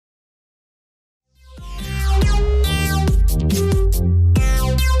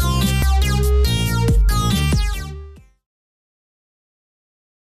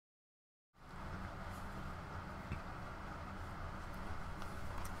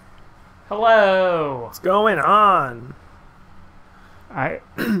Hello. What's going on? I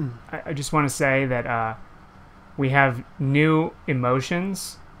just want to say that we have new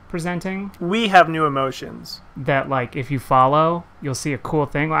emotions presenting. We have new emotions. That, like, if you follow, you'll see a cool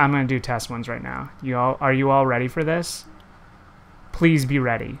thing. I'm going to do test ones right now. Are you all ready for this? Please be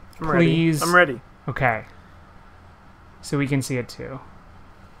ready. Please. I'm ready. Okay. So we can see it too.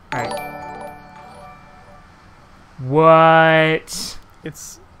 All right. What?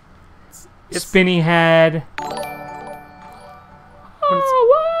 It's spinny head.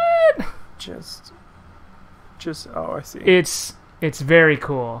 Oh, what? Just. Oh, I see. It's very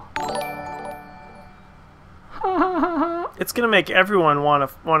cool. It's gonna make everyone want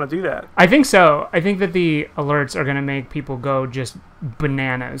to do that. I think so. I think that the alerts are gonna make people go just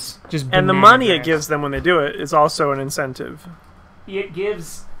bananas. And the money it gives them when they do it is also an incentive. It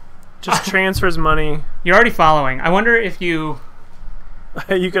gives. Just transfers money. You're already following. I wonder if you.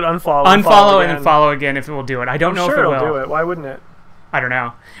 You could unfollow and then follow again if it will do it. I don't know if it will. It'll do it. Why wouldn't it? I don't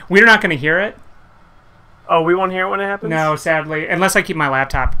know. We're not gonna hear it. Oh, we won't hear it when it happens? No, sadly. Unless I keep my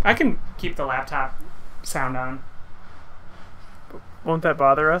laptop. I can keep the laptop sound on. Won't that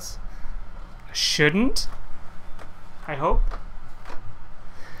bother us? Shouldn't. I hope.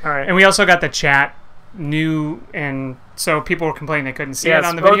 All right. And we also got the chat new, and so people were complaining they couldn't see it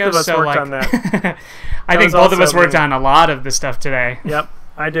on the both video. Of us so worked like, on that. I think both of us worked on a lot of the stuff today. Yep,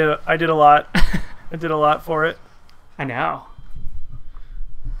 I did a lot. I did a lot for it. I know.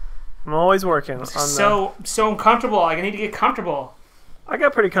 I'm always working on so uncomfortable. I need to get comfortable. I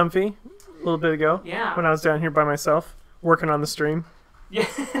got pretty comfy a little bit ago. Yeah. When I was down here by myself working on the stream. Yeah.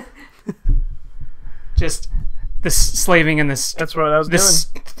 Just the slaving in this. That's what I was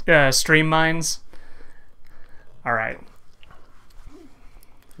doing. Stream mines. All right.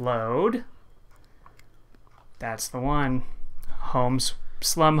 Load. That's the one. Home's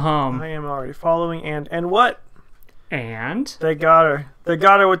slum home. I am already following and what? And they got her. They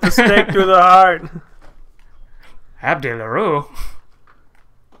got her with the stake through the heart. Abdi LaRue.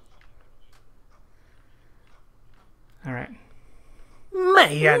 All right.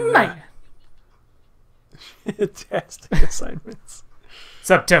 Man. Fantastic assignments.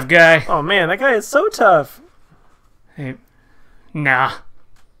 What's up, tough guy? Oh man, that guy is so tough. Hey, nah.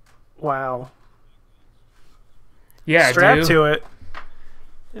 Wow. Yeah, strapped to it.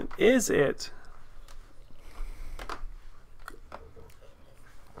 Is it?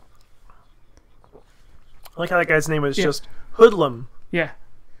 I like how that guy's name was just Hoodlum. Yeah.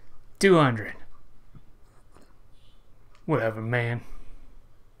 200. Whatever, man.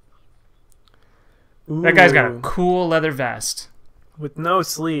 Ooh. That guy's got a cool leather vest. With no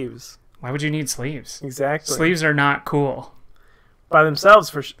sleeves. Why would you need sleeves? Exactly. Sleeves are not cool. By themselves,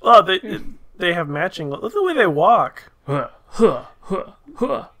 for sure. Oh, they have matching. Look at the way they walk. That's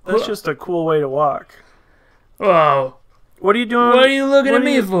just a cool way to walk. Oh. What are you doing? What are you looking at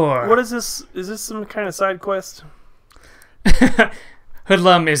me for? What is this? Is this some kind of side quest?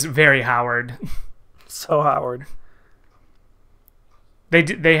 Hoodlum is very Howard. So Howard.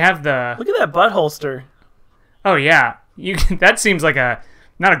 They have the. Look at that butt holster. Oh yeah, that seems like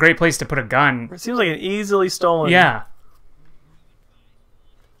not a great place to put a gun. It seems like an easily stolen. Yeah.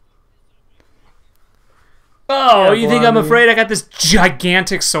 Oh, you think I'm afraid? I got this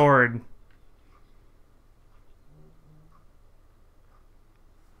gigantic sword.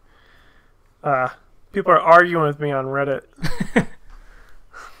 People are arguing with me on Reddit.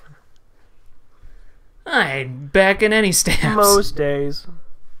 I ain't backing any stamps. Most days.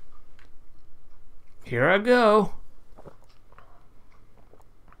 Here I go.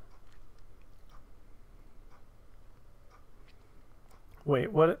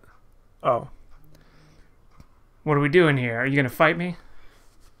 Wait, what? Oh. What are we doing here? Are you going to fight me?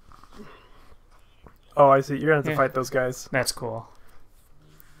 Oh, I see. You're going to have to fight those guys. That's cool.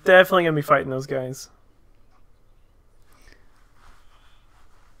 Definitely going to be fighting those guys.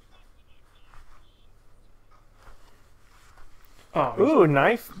 Oh, ooh,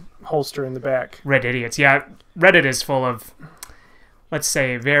 knife holster in the back. Red idiots. Yeah, Reddit is full of, let's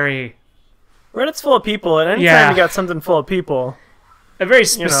say, Reddit's full of people, and anytime you got something full of people... A very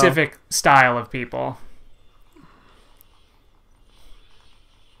specific style of people.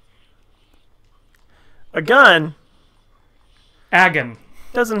 A gun? Agon.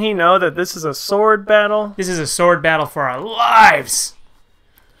 Doesn't he know that this is a sword battle? This is a sword battle for our lives!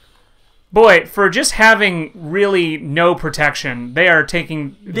 Boy, for just having really no protection, they are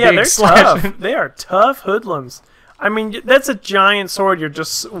taking big slash. Tough. They are tough hoodlums. I mean, that's a giant sword you're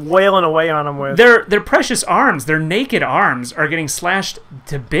just wailing away on them with. Their precious arms, their naked arms, are getting slashed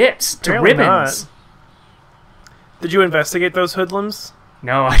to bits, to ribbons. Not. Did you investigate those hoodlums?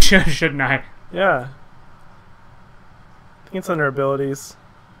 No, I shouldn't I? Yeah. I think it's under abilities.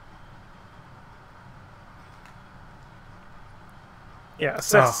 Yeah,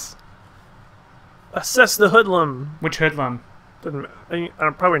 assess. Assess the hoodlum. Which hoodlum?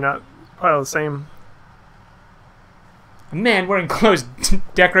 Probably not. Probably the same. A man wearing clothes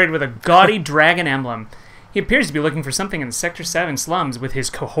decorated with a gaudy dragon emblem. He appears to be looking for something in the Sector 7 slums with his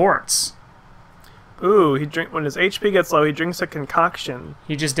cohorts. Ooh, when his HP gets low, he drinks a concoction.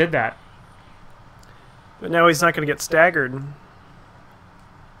 He just did that. But now he's not going to get staggered.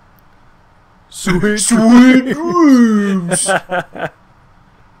 Sweet dreams!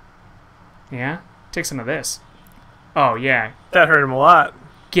 Yeah? Take some of this. Oh, yeah. That hurt him a lot.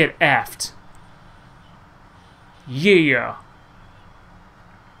 Get effed. Yeah.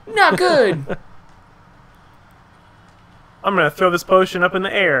 Not good. I'm going to throw this potion up in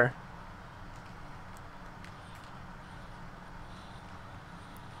the air.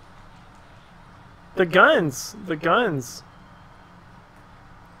 The guns. The guns.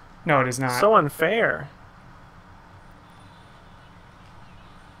 No, it is not. So unfair.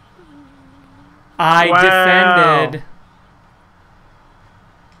 I defended.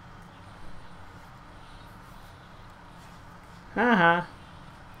 Uh-huh.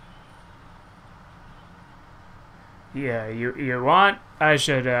 Yeah, you want? I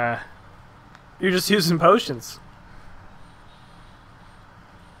should, You're just using potions.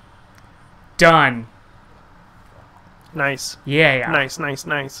 Done. Nice. Yeah. Nice, nice,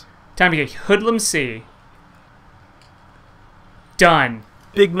 nice. Time to get Hoodlum C. Done.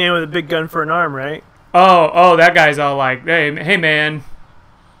 Big man with a big gun for an arm, right? Oh, that guy's all like, hey man.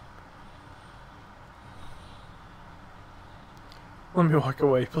 Let me walk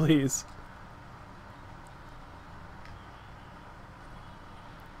away, please.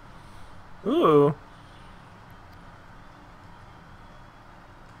 Ooh.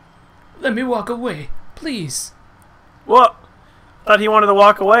 Let me walk away, please. What? Thought he wanted to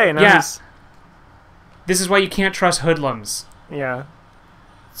walk away. Now Yeah. This is why you can't trust hoodlums. Yeah.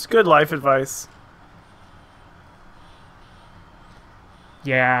 It's good life advice.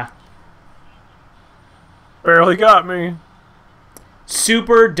 Yeah. Barely got me.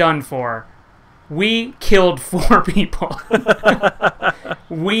 Super done for. We killed 4 people.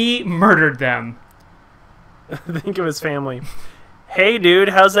 We murdered them. Think of his family. Hey, dude,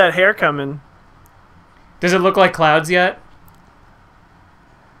 how's that hair coming? Does it look like clouds yet?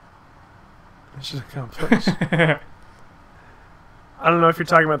 Mission accomplished. I don't know if you're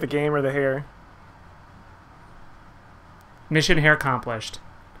talking about the game or the hair. Mission hair accomplished.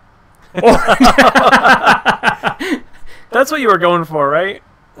 That's what you were going for, right?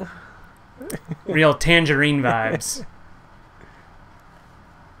 Real tangerine vibes.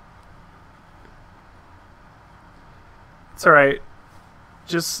 It's alright.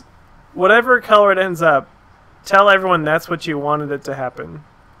 Just whatever color it ends up, tell everyone that's what you wanted it to happen.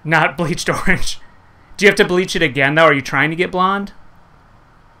 Not bleached orange. Do you have to bleach it again, though? Are you trying to get blonde?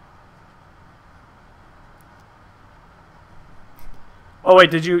 Oh,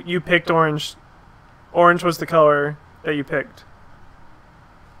 wait, did you picked orange? Orange was the color that you picked.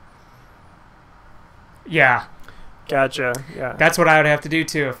 Yeah. Gotcha, yeah. That's what I would have to do,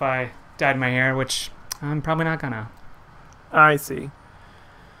 too, if I dyed my hair, which I'm probably not gonna. I see.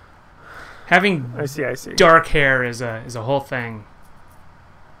 Having I see. dark hair is a whole thing.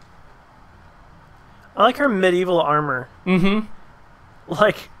 I like her medieval armor. Mm-hmm.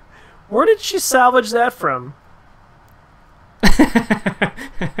 Like, where did she salvage that from?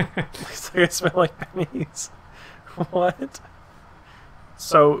 Looks like I smell like pennies. What?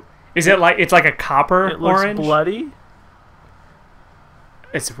 So Is it like it's like a copper it looks orange? bloody?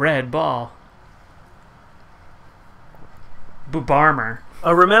 It's red ball. Boobarmer.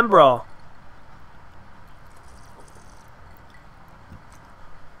 A remembrall.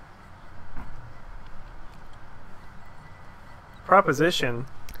 Proposition.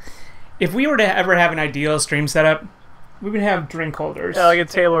 If we were to ever have an ideal stream setup, we would have drink holders. Yeah, like a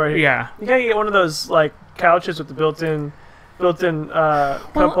table right here. Yeah. You gotta get one of those like couches with the built-in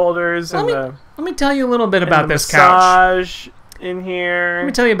cup holders and let me tell you a little bit and about the this couch. massage in here. Let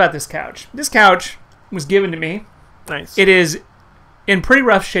me tell you about this couch. This couch was given to me. Nice. It is in pretty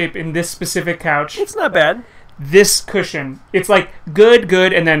rough shape in this specific couch. It's not bad. This cushion, it's like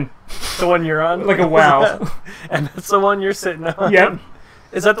good, and then The one you're on? like a wow. And that's the one you're sitting on? Yep.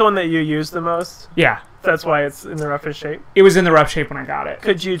 Is that the one that you use the most? Yeah. That's why it's in the roughest shape? It was in the rough shape when I got it.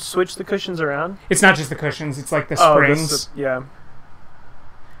 Could you switch the cushions around? It's not just the cushions, it's like the Oh, springs. yeah.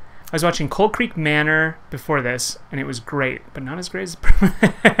 I was watching Cold Creek Manor before this, and it was great, but not as great as...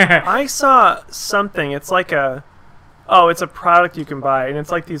 I saw something. It's like a Oh, it's a product you can buy, and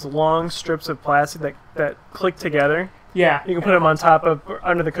it's like these long strips of plastic that click together. Yeah. You can put them on top of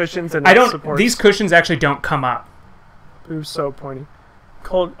under the cushions, and These cushions actually don't come up. Boob's so pointy.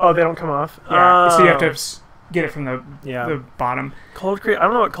 Cold. Oh, they don't come off. Yeah. So you have to get it from the bottom. Cold Creek. I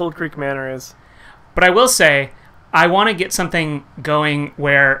don't know what Cold Creek Manor is. But I will say, I want to get something going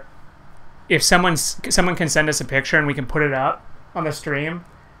where if someone can send us a picture and we can put it up on the stream.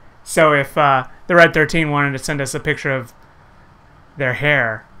 So if the Red 13 wanted to send us a picture of their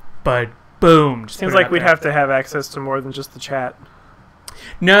hair, but boom. Seems like we'd have to have access to more than just the chat.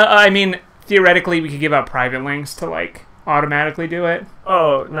 No, I mean, theoretically, we could give out private links to, like, automatically do it.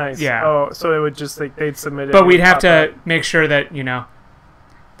 Oh, nice. Yeah. Oh, so it would just, like, they'd submit it. But we'd have to make sure that, you know,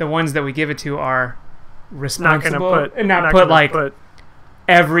 the ones that we give it to are responsible. Not put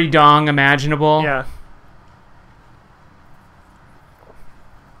every dong imaginable. Yeah.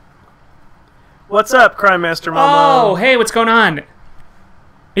 What's up, Crime Master Momo? Oh, hey, what's going on?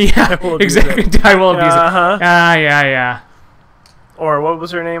 Yeah, exactly. I will abuse it. Yeah. Or what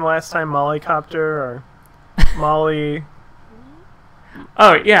was her name last time? Mollycopter or Molly?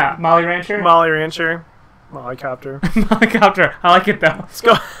 Oh, yeah, Molly Rancher? Molly Rancher. Mollycopter. Mollycopter. I like it, though. What's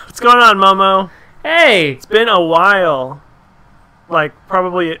going on, Momo? Hey! It's been a while. Like,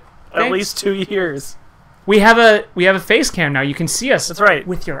 probably at least 2 years. We have a face cam now. You can see us. That's right.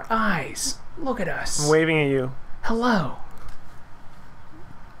 With your eyes. Look at us. I'm waving at you. Hello.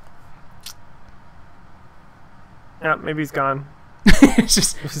 Yeah, maybe he's gone. It's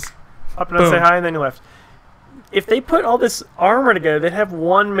just up and say hi, and then he left. If they put all this armor together, they'd have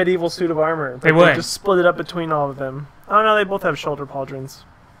one medieval suit of armor. They would. Just split it up between all of them. Oh no, they both have shoulder pauldrons.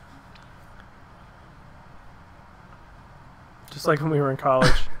 Just like when we were in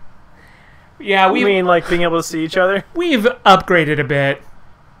college. Yeah, we mean like being able to see each other. We've upgraded a bit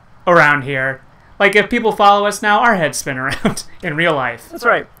around here. Like if people follow us now, our heads spin around in real life. That's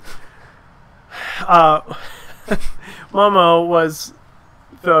right. Momo was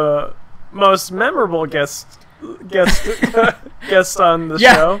the most memorable guest on the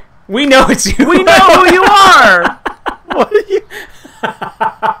show. We know it's you. We know who you are. What are you?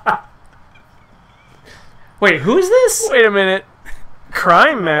 Wait, who is this? Wait a minute.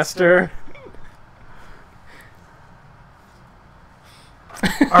 Crime Master.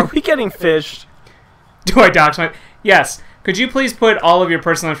 Are we getting fished? Do I dox my... Yes. Could you please put all of your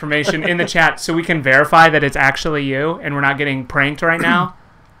personal information in the chat so we can verify that it's actually you and we're not getting pranked right now?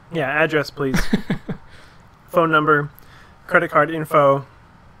 Yeah, address, please. Phone number, credit card info,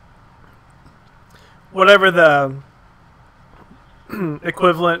 whatever the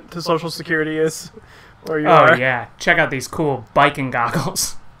equivalent to Social Security is where you are. Oh, yeah. Check out these cool biking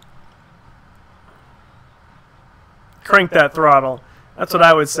goggles. Crank that throttle. That's what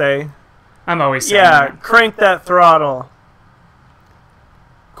I would say. I'm always saying that. Crank that throttle.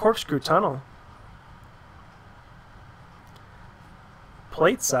 Corkscrew tunnel.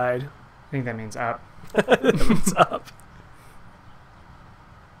 Plate side. I think that means up. That means up.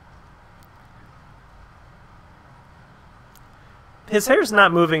 His hair's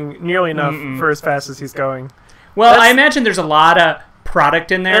not moving nearly enough for as fast as he's going. Well, I imagine there's a lot of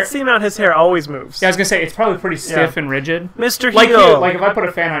product in there. That's the amount his hair always moves. Yeah, I was going to say, it's probably pretty stiff and rigid. Mr. Like Heel. like if I put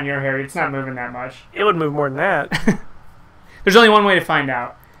a fan on your hair, it's not moving that much. It would move more than that. There's only one way to find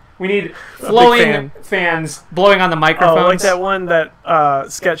out. We need flowing fans blowing on the microphones. Oh, like that one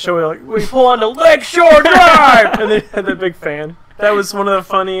that sketch show where like, we pull on the Lakeshore Drive! And they had the big fan. That was one of the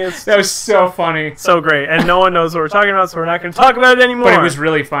funniest. That was so funny. So great. And no one knows what we're talking about, so we're not going to talk about it anymore. But it was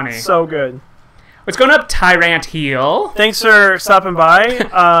really funny. So good. What's going up, Tyrant Heel? Thanks for stopping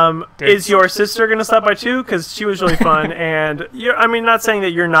by. Is your sister going to stop by too? Because she was really fun. And I mean, not saying that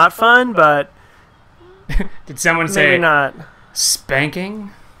you're not fun, but... Did someone maybe say... not.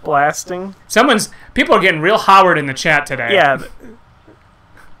 Spanking? Blasting? People are getting real Howard in the chat today. Yeah.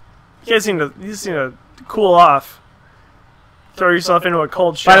 You guys need to cool off. Throw yourself into a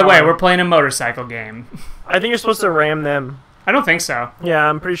cold shower. By the way, we're playing a motorcycle game. I think you're supposed to ram them. I don't think so. Yeah,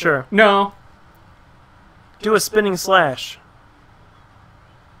 I'm pretty sure. No. Do a spinning slash.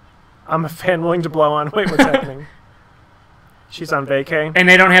 I'm a fan willing to blow on. Wait, what's happening? She's on vacay. And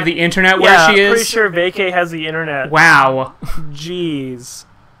they don't have the internet where she is? Yeah, I'm pretty sure vacay has the internet. Wow. Jeez.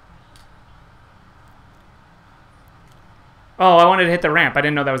 Oh, I wanted to hit the ramp. I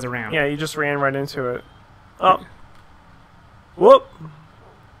didn't know that was a ramp. Yeah, you just ran right into it. Oh. Whoop.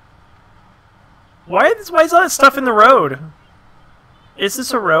 Why is all that stuff in the road? Is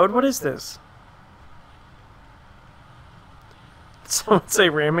this a road? What is this? Someone say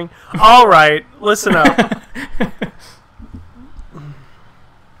ramming. All right, listen up.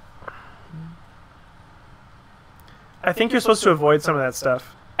 I think you're supposed to avoid some of that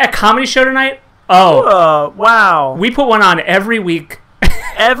stuff. A comedy show tonight? Oh. Wow. We put one on every week.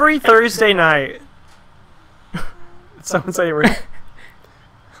 Every Thursday night. Someone say we're...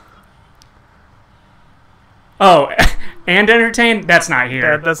 Oh, and entertain? That's not here.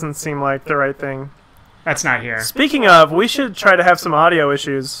 That doesn't seem like the right thing. That's not here. Speaking of, we should try to have some audio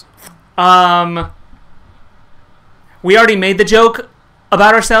issues. We already made the joke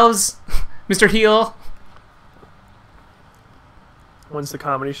about ourselves, Mr. Heel. When's the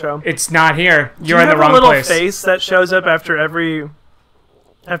comedy show? It's not here. You're Do in you the wrong have a little place. face that shows up after everything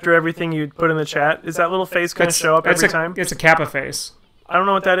you put in the chat? Is that little face going to show up every time? It's a Kappa face. I don't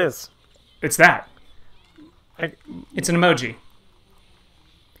know what that is. It's that. I, It's an emoji.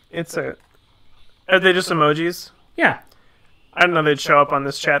 it's a... Are they just emojis? Yeah, I didn't know they'd show up on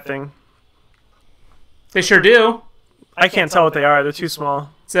this chat thing. they sure do. I can't tell what they are. They're too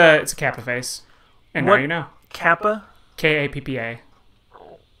small. It's a Kappa face. And now What? you know. Kappa? Kappa.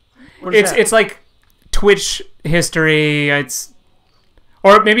 What is that? It's like Twitch history.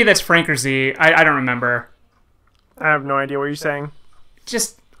 Or maybe that's Frank or Z. I don't remember. I have no idea what you're saying.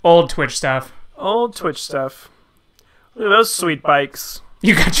 Just old Twitch stuff. Old Twitch stuff. Look at those sweet bikes.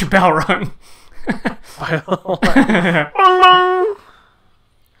 You got your bell rung.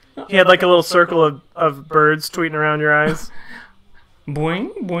 He had like a little circle of birds tweeting around your eyes. Boing,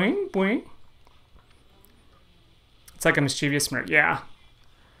 boing, boing. It's like a mischievous smirk. Yeah.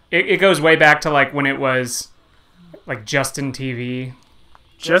 It goes way back to like when it was like Justin TV.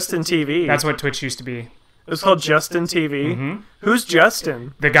 Justin TV. That's what Twitch used to be. It was called Justin TV. Mhm. Who's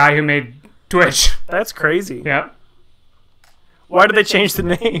Justin? The guy who made Twitch. That's crazy. Yep. Why did they change the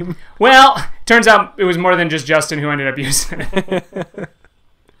name? Well, turns out it was more than just Justin who ended up using it.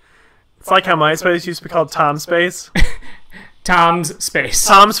 It's like how MySpace used to be called Tom Space. Tom's Space.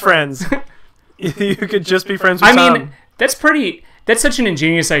 Tom's friends. You could just be friends with I Tom. mean, that's such an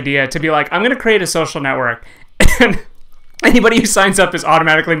ingenious idea to be like, I'm going to create a social network, and anybody who signs up is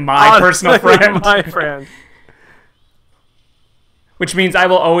automatically my personal friend. My friend. Which means I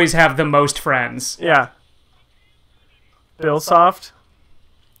will always have the most friends. Yeah. Bill Soft?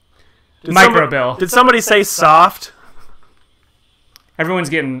 Micro Bill. Did somebody say soft? Everyone's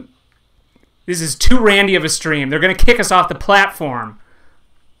getting... This is too randy of a stream. They're going to kick us off the platform.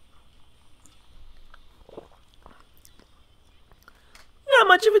 Not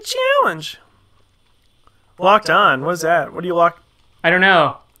much of a challenge. Locked on. What is that? What do you lock? I don't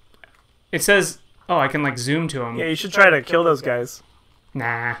know. It says... Oh, I can like zoom to them. Yeah, you should try to kill those guys.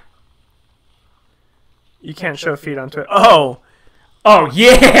 Nah. You can't show feet on Twitter. Oh! Oh,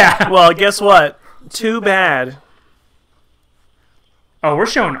 yeah! Well, guess what? Too bad. Oh, we're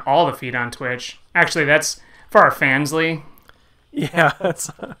showing all the feed on Twitch. Actually, that's for our fansly. Yeah,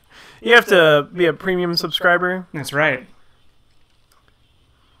 you have to be a premium subscriber. That's right.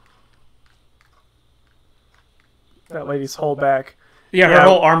 That lady's whole back. Yeah, her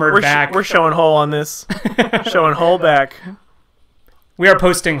whole armored back. We're showing whole on this. Showing whole back. We are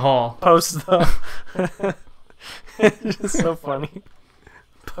posting whole. Post the... It's just so funny.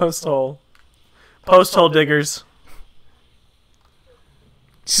 Post hole. Post hole diggers.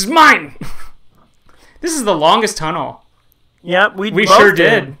 This is mine! This is the longest tunnel. Yep, We both sure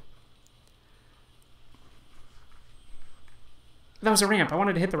did. That was a ramp. I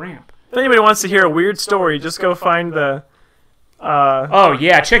wanted to hit the ramp. If anybody wants to hear a weird story, just go find the... Oh,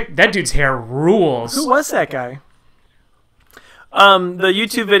 yeah. Check. That dude's hair rules. Who was that guy? The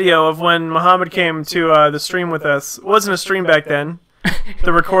YouTube video of when Muhammad came to the stream with us. It wasn't a stream back then.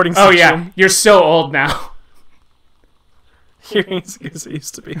 The recording section. Oh, yeah. You're so old now. Hearing as it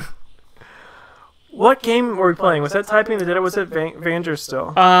used to be. What game were we playing? Was that Typing the Dead or was it Vanger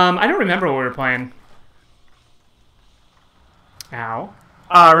still? I don't remember what we were playing. Ow.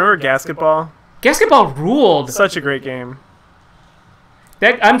 Remember Gasketball? Basketball ruled. Such a great game.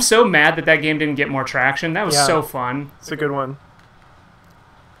 I'm so mad that game didn't get more traction. That was so fun. It's a good one.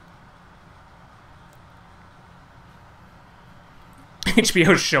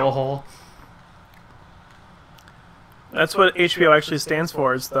 HBO Showhole. That's what HBO actually stands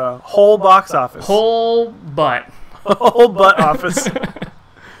for. It's the whole box office. Whole butt. Whole butt office.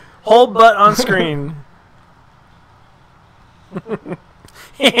 Whole butt on screen.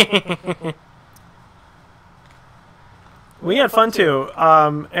 We had fun too,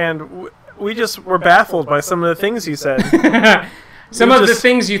 and we just were baffled by some of the things you said. Some of the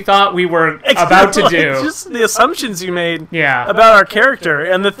things you thought we were about to do. Just the assumptions you made Yeah. about our character,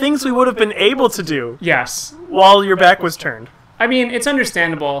 and the things we would have been able to do Yes. while your back was turned. I mean, it's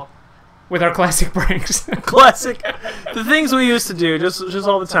understandable. with our classic pranks. Classic. The things we used to do just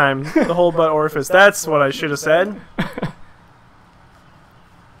all the time. The whole butt orifice. That's what I should have said.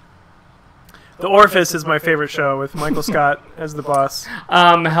 The Orifice is my favorite show with Michael Scott as the boss.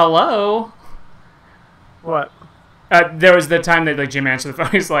 Hello. What? There was the time that like Jim answered the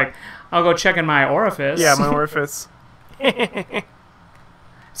phone. He's like, "I'll go check in my orifice." Yeah, my orifice. It's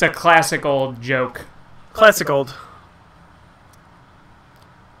a classic old joke. Classic old.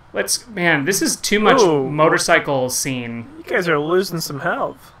 Man, this is too much motorcycle scene. You guys are losing some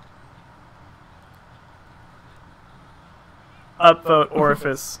health. Upvote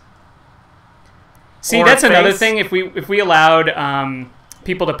orifice. See, that's another thing. If we allowed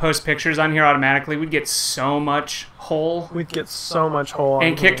people to post pictures on here automatically, we'd get so much hole. We'd get so much hole.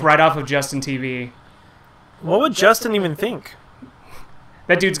 And kicked right off of Justin TV. What would Justin even think?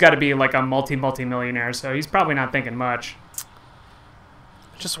 That dude's got to be like a multi-millionaire, so he's probably not thinking much.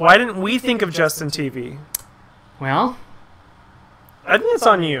 Just why didn't we think of Justin TV? Well, I think it's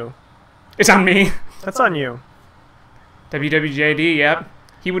on you. It's on me. That's on you. WWJD, yep.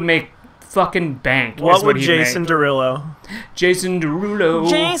 He would make fucking bank. What would Jason Derulo? Jason Derulo.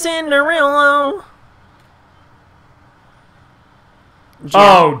 Jason Derulo.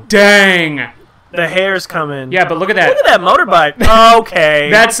 Oh, dang. The hair's coming. Yeah, but look at that. Look at that motorbike. Okay.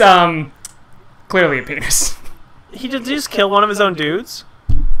 That's, clearly a penis. Did he just kill one of his own dudes?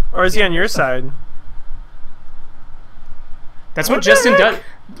 Or is he on your side? That's what Justin does.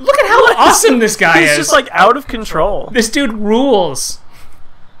 Look at how awesome this guy is. He's just, like, out of control. This dude rules.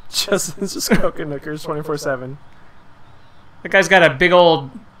 Justin's just coking knickers 24/7. That guy's got a big old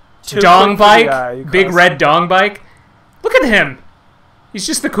dong bike. Big red dong bike. Look at him. He's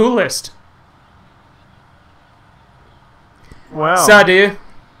just the coolest. Wow. Sa, dude.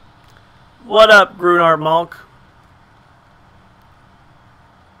 What up, Grunar Malk?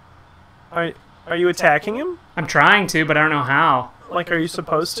 Are you attacking him? I'm trying to, but I don't know how. Like, are you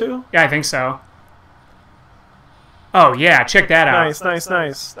supposed to? Yeah, I think so. Oh, yeah, check that out. Nice, nice,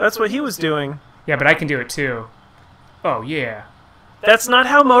 nice. That's what he was doing. Yeah, but I can do it too. Oh, yeah. That's not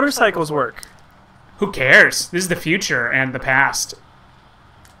how motorcycles work. Who cares? This is the future and the past.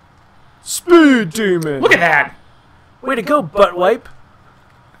 Speed Demon! Look at that! Way to go, butt wipe!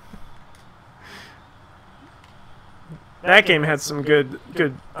 That game had some good,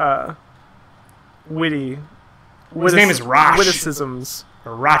 witty... His name is Rosh. Witticisms.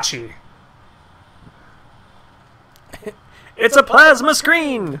 Or Rachi. It's a plasma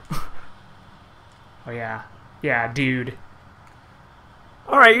screen! Oh, yeah. Yeah, dude.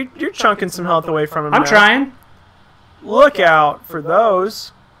 Alright, you're chunking some health away from him I'm now. trying. Look out for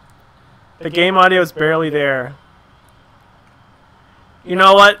those. The game audio is barely there. You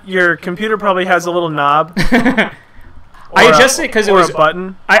know what? Your computer probably has a little knob. I adjusted it because it was a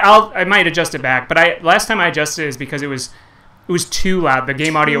button. I might adjust it back, but last time I adjusted it is because it was too loud. The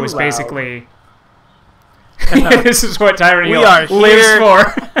game audio was basically. This is what Tyranny lives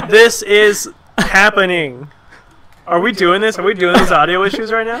for. This is happening. Are we doing this? Are we doing these audio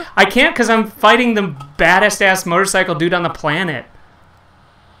issues right now? I can't because I'm fighting the baddest ass motorcycle dude on the planet.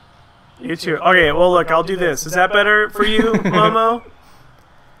 You too. Okay, well look, I'll do this. Is that better for you, Momo?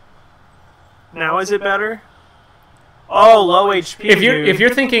 Now is it better? Oh, low HP. If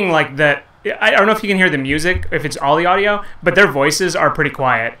you're thinking like that, I don't know if you can hear the music if it's all the audio, but their voices are pretty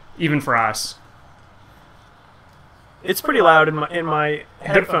quiet even for us. It's pretty loud in my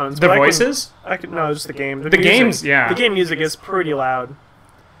headphones. The voices? No, just the game. The games, yeah. The game music is pretty loud.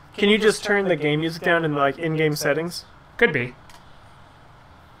 Can you just turn the game music down in like in-game settings? Could be.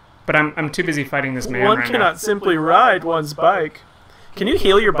 But I'm too busy fighting this man One right now. cannot simply ride one's bike. Can you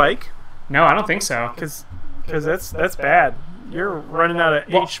heal your bike? No, I don't think so. Because that's bad. You're running out of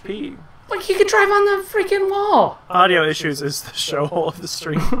HP. Like, he could drive on the freaking wall. Audio issues is the show hole of the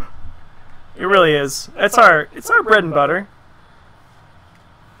stream. It really is. It's our bread and butter.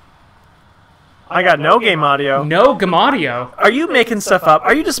 I got no game audio. No game audio. Are you making stuff up?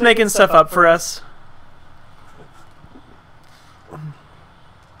 Are you just making stuff up for us?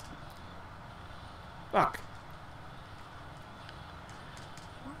 Fuck.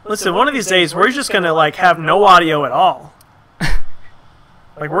 Listen, one of these days we're just gonna like have no audio at all.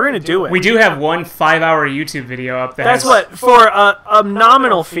 Like we're gonna do it. We do have one 5-hour YouTube video up there. That's what, for a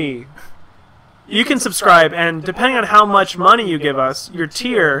nominal fee. You can subscribe, and depending on how much money you give us, your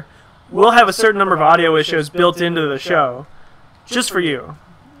tier, we'll have a certain number of audio issues built into the show, just for you.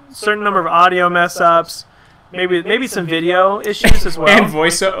 Certain number of audio mess ups, maybe some video issues as well, and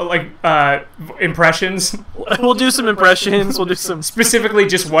voice impressions. We'll do some impressions. We'll do some specifically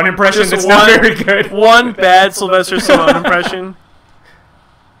just one impression that's not very good. One bad Sylvester Stallone impression.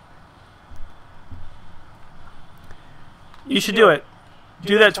 You should do it.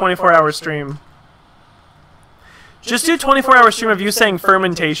 Do that 24-hour stream. Just do 24-hour stream of you saying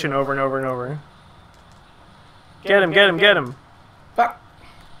fermentation over and over and over. Get him, get him, get him. Fuck.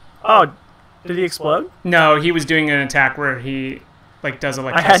 Oh, did he explode? No, he was doing an attack where he like does I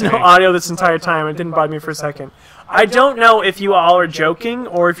electricity. had no audio this entire time. It didn't bother me for a second. I don't know if you all are joking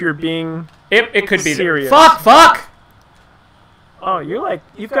or if you're being It could be serious. Fuck! Oh,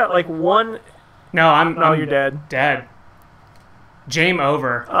 you've got like one. No, I'm you're dead. Dead. Game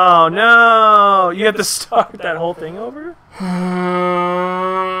over. Oh no! You have to start that whole thing over?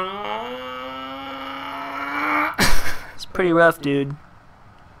 It's pretty rough, dude.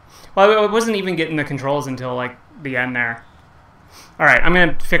 Well, I wasn't even getting the controls until like the end there. All right, I'm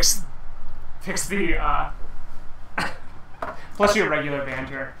gonna fix the. Plus your regular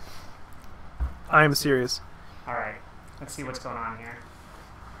banter. I am serious. All right, let's see what's going on here.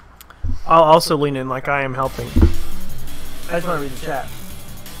 I'll also lean in like I am helping. I just want to read the chat.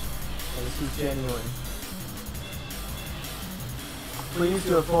 This is genuine. Please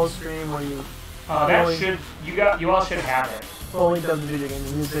do a full stream where you. Oh, that should you all should have it. Fully does the video game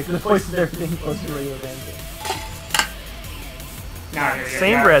music, the voices, everything close to radio banter. Now here you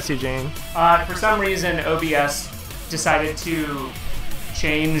Same go. for SU Jane. For some reason, OBS decided to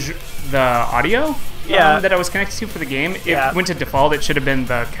change the audio that I was connected to for the game. It went to default. It should have been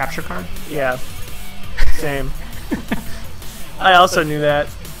the capture card. Yeah. Same. I also knew that.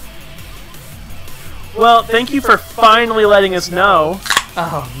 Well, thank you for finally letting us know.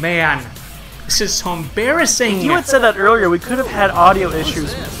 Oh, man. This is so embarrassing. If you had said that earlier, we could have had audio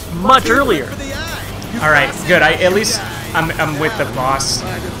issues much earlier. All right, good. At least I'm with the boss.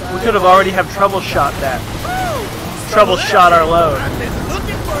 We could have already have troubleshot that. Troubleshot our load.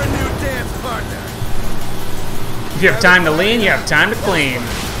 Looking for a new dance partner. If you have time to lean, you have time to clean.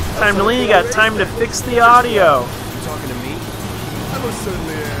 Time to lean, you got time to fix the audio. You talking to me? I most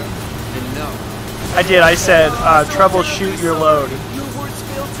certainly am. Didn't know. I did, I said, troubleshoot your load. Your words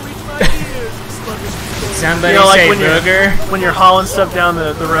fail to reach my ears. Somebody You know, like say when booger. when you're hauling stuff down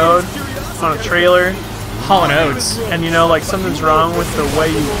the road on a trailer, Hall and Oates. and you know, like something's wrong with the way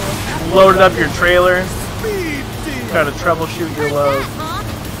you loaded up your trailer, gotta troubleshoot your load.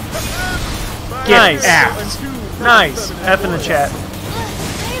 Get Nice. effed. Nice. F in the chat.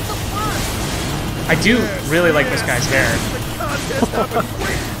 I do really like this guy's hair.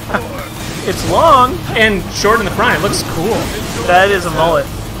 It's long. And short in the front. It looks cool. That is a mullet.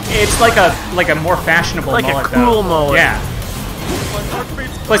 It's like a more fashionable Like a mullet, cool though. mullet. Yeah.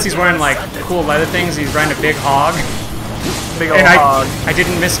 Plus, he's wearing like cool leather things. He's riding a big hog. Big old And hog. I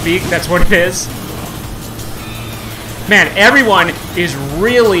didn't misspeak. That's what it is. Man, everyone is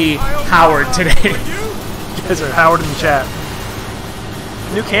really Howard today. You guys are Howard in the chat.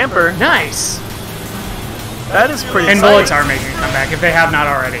 New camper. Nice. That is pretty And exciting. bullets are making a comeback if they have not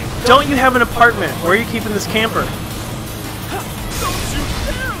already. Don't you have an apartment? Where are you keeping this camper?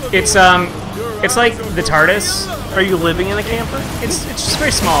 It's like the TARDIS. Are you living in a camper? It's just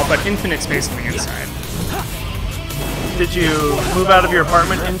very small, but infinite space on the inside. Did you move out of your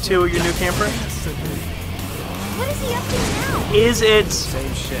apartment into your new camper? What is he up to now? Is it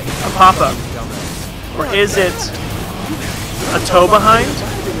a pop-up? Or is it a tow behind?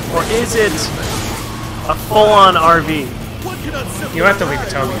 Or is it a full-on RV? You have to leave a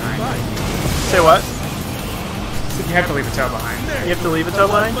toe behind. Say what? You have to leave a toe behind. You have to leave a tow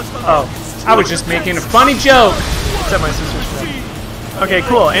behind? Oh, I was just making a funny joke. it's at my sister's friend. Okay,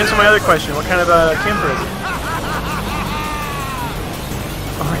 cool. Answer my other question. What kind of a camper is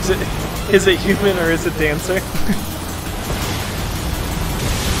it? Or is it human or is it dancer?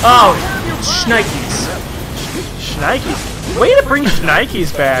 Oh, shnikes. Shnikes. Way to bring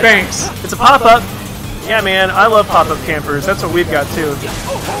Shnikes back. Thanks. It's a pop-up. Yeah, man, I love pop-up campers. That's what we've got, too.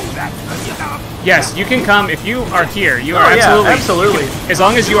 Yes, you can come if you are here. You are Oh, yeah, absolutely. absolutely. As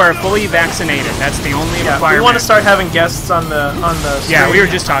long as you are fully vaccinated, that's the only Yeah, requirement. we want to start having guests on the Yeah, stream. we were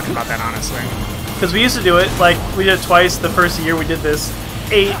just talking about that, honestly. Because we used to do it, like, we did it twice the first year we did this.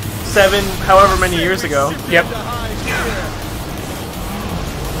 8, 7, however many years ago. Yep.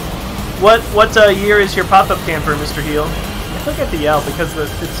 What year is your pop-up camper, Mr. Heel? I feel like I have to yell because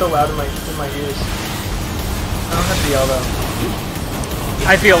it's so loud in my ears. I don't have to yell, though.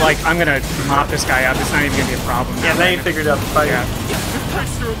 I feel like I'm gonna mop this guy up. It's not even gonna be a problem. Yeah, now you figured out the fight. Yeah.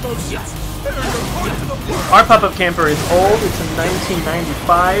 Our pop-up camper is old. It's a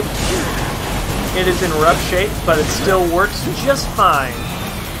 1995. It is in rough shape, but it still works just fine.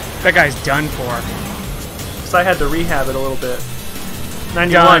 That guy's done for. So I had to rehab it a little bit.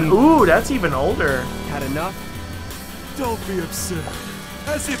 91. Done. Ooh, that's even older. Had enough? Don't be upset.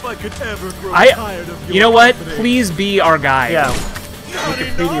 As if I could ever grow I. tired of You know what? Please be our guide. Yeah.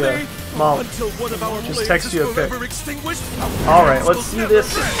 Wikipedia. Mom. Until one of our Just text you a pic. forever extinguished. Alright, let's see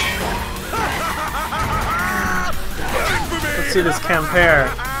this. Let's see this compare.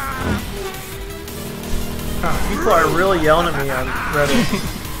 People are really yelling at me on Reddit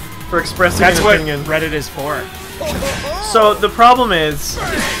for expressing That's an what opinion. Reddit is for. So the problem is,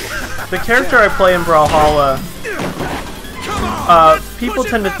 the character I play in Brawlhalla, people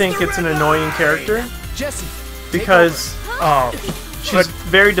tend to think it's an annoying character because she's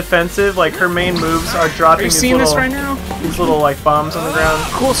very defensive. Like her main moves are dropping Are you these seeing little, this right now? these little like bombs on the ground.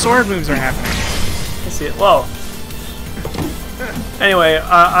 Cool sword moves are happening. I see it. Whoa. Anyway,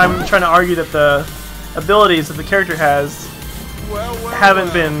 I'm trying to argue that the abilities that the character has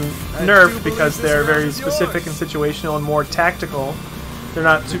haven't been nerfed because they're very specific and situational and more tactical. They're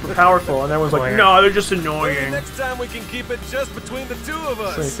not super powerful, and everyone's like, no, they're just annoying. Next time we can keep it just between the two of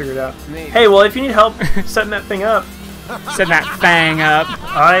us. So you figure it out. Hey, well, if you need help setting that thing up, Setting that fang up.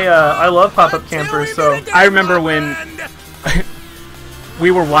 I love pop-up campers, so I remember when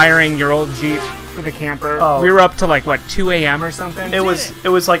we were wiring your old Jeep for the camper. Oh. We were up to like what 2 a.m. or something. it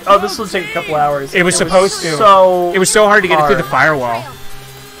was like, oh, this will take a couple hours. It was supposed to. So It was so hard to get it through the hard. firewall.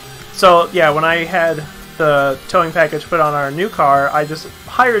 So yeah, when I had the towing package put on our new car, I just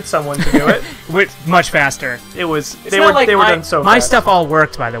hired someone to do it. Much faster. It was It's not like they were my, done so my fast. stuff all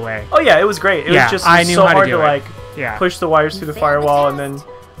worked, by the way. Oh yeah, it was great. It Yeah, was just I knew so how to hard do to it. like Yeah. push the wires through the firewall, and then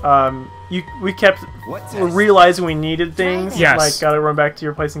we kept realizing we needed things. Yes. Like gotta run back to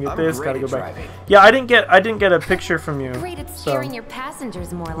your place and get this. Gotta go back. driving. Yeah, I didn't get a picture from you. Great at So scaring your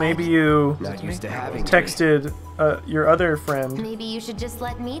passengers more like. maybe you Not used to having texted your other friend. Maybe you should just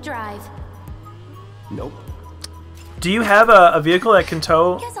let me drive. Nope. Do you have a vehicle that can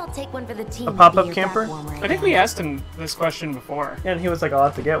tow? Guess I'll take one for the team. A pop-up to be your camper? back warmer I think we asked him this question before. And he was like, I'll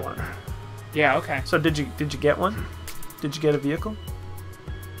have to get one. Yeah. Okay. So did you get one? Did you get a vehicle?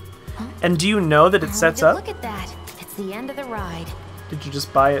 And do you know that it sets up? Look at that. It's the end of the ride. Did you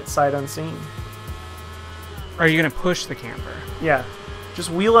just buy it sight unseen? Are you gonna push the camper? Yeah. Just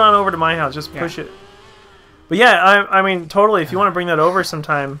wheel it on over to my house. Just push it. But yeah, I mean, totally. If you want to bring that over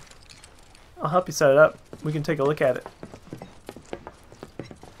sometime, I'll help you set it up. We can take a look at it.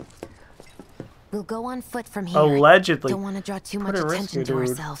 We'll go on foot from here. Allegedly. Don't want to draw too much Pretty attention risky, to dude.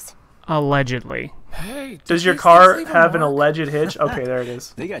 ourselves. Allegedly. Hey, Does your car have an alleged hitch? Okay, there it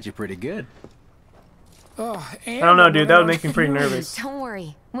is. They got you pretty good. I I don't know, dude. That would make me pretty nervous. Don't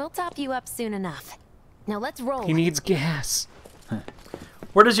worry. We'll top you up soon enough. Now let's roll. He needs gas.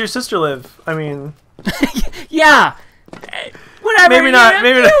 Where does your sister live? I mean, Yeah. Whatever. Maybe you not- know,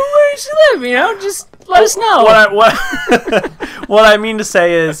 maybe you not. know where she live. You know, just let us know. what I mean to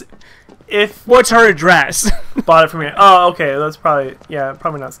say is, if What's her address? bought it from here. Oh, okay. That's probably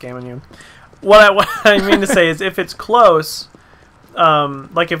probably not scamming you. What I mean to say is, if it's close,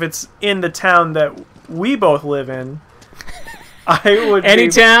 like if it's in the town that we both live in, I would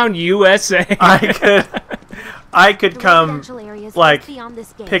Anytown, USA. I could come Residential areas like just beyond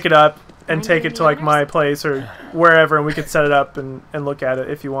this gate. pick it up and Mind take giving it to me like my honors? place or wherever, and we could set it up and look at it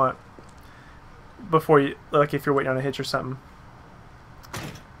if you want. Before you, like, if you're waiting on a hitch or something,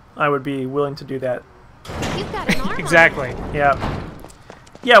 I would be willing to do that. You've got an arm on Exactly. Yeah.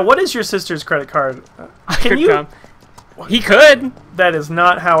 Yeah. What is your sister's credit card? I Can could you? come. He could. That is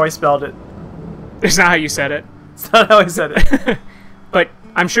not how I spelled it. It's not how you said it. It's not how I said it. But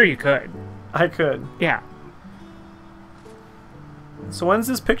I'm sure you could. I could. Yeah. So when's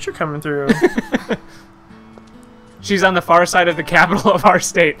this picture coming through? She's on the far side of the capital of our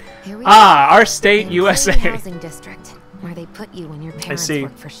state. Here we Our state, In USA. Prairie Housing District, where they put you when your parents see.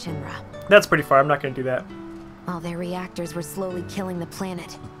 worked for Shinra. That's pretty far. I'm not going to do that. While their reactors were slowly killing the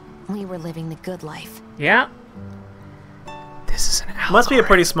planet, we were living the good life. Yeah. This is an allegory. Must be a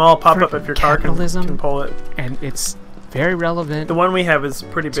pretty small pop-up for if your car capitalism. can pull it. And it's very relevant The one we have is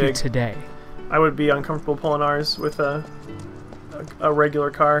pretty to big. today. I would be uncomfortable pulling ours with a regular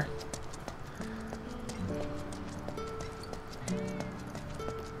car.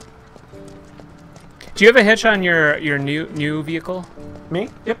 Do you have a hitch on your new vehicle? Me?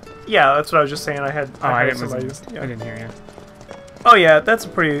 Yep. Yeah, that's what I was just saying. I had. Oh, I had didn't somebody listen. just- yeah. I didn't hear you. Oh yeah, that's a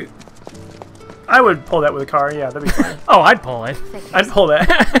pretty. I would pull that with a car. Yeah, that'd be fine. Oh, I'd pull it. I'd pull that.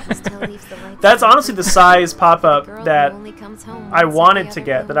 Still leaves the lights That's on. honestly the size pop-up Girl who that only comes home I once wanted every to other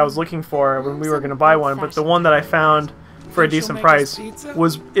get, that I was blue looking for when we were gonna buy one. But the one that I found for a decent price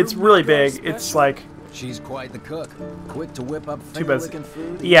it's really big. It's like. She's quite the cook. Quick to whip up Two beds. finger-licking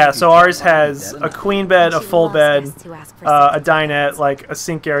food. Yeah, so ours has a queen bed, a She full loves bed, us to ask for a something. dinette, like a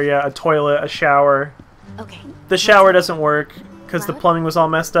sink area, a toilet, a shower. Okay. The shower doesn't work because the plumbing was all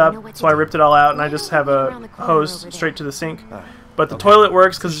messed up, so I ripped it all out, and I just have a hose straight to the sink. But the toilet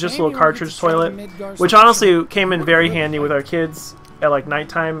works because it's just a little cartridge toilet, which honestly came in very handy with our kids at like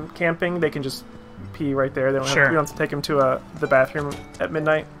nighttime camping. They can just pee right there. They don't have, we don't have to take them to the bathroom at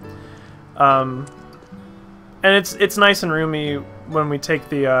midnight. And it's nice and roomy when we take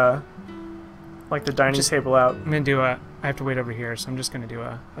the like the dining table out. I'm gonna do a. I have to wait over here, so I'm just gonna do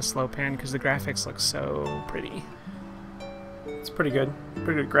a slow pan because the graphics look so pretty. It's pretty good.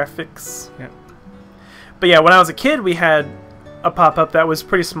 Pretty good graphics. Yeah. But yeah, when I was a kid, we had a pop-up that was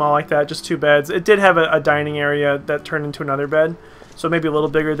pretty small like that, just 2 beds. It did have a dining area that turned into another bed, so maybe a little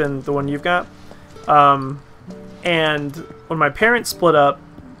bigger than the one you've got. And when my parents split up,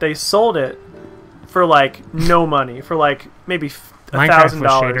 they sold it for like no money, for like maybe $1,000.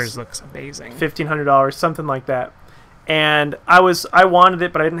 Shaders looks amazing. $1,500, something like that. And I wanted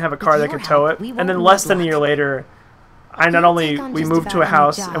it, but I didn't have a car that could tow it. And then less than a year later, we moved to a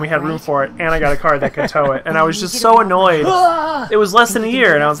house and we had room for it, and I got a car that could tow it. And I was just so annoyed. It was less than a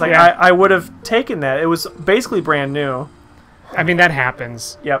year, and I was like, I would have taken that. It was basically brand new. I mean, that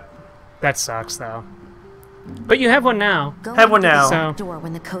happens. Yep. That sucks, though. But you have one now. Have one now. So.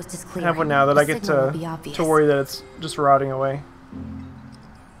 Have one now that I get to worry that it's just rotting away.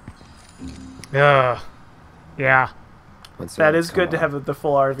 Ugh. Yeah. That is good to have the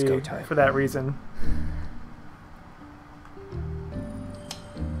full RV for that reason.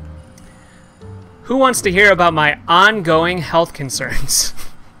 Who wants to hear about my ongoing health concerns?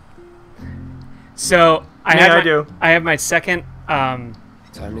 So I have my second time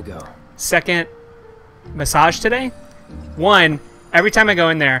to go. Second massage today. One, every time I go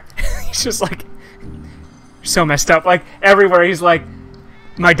in there, he's just like so messed up. Like everywhere, he's like,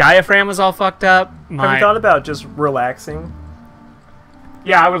 my diaphragm was all fucked up. Have you thought about just relaxing?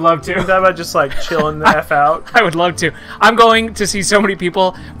 Yeah, I would love to. Have you thought about just like chilling the F out? I would love to. I'm going to see so many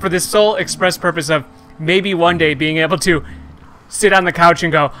people for the sole express purpose of maybe one day being able to sit on the couch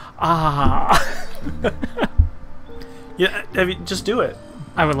and go, ah. Yeah, just do it.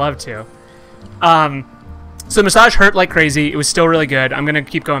 I would love to. So the massage hurt like crazy. It was still really good. I'm gonna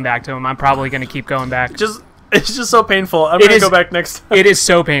keep going back to him. I'm probably gonna keep going back. It's just so painful. I'm gonna go back next time. It is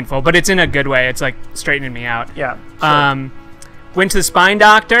so painful, but it's in a good way. It's like straightening me out. Yeah. Sure. Went to the spine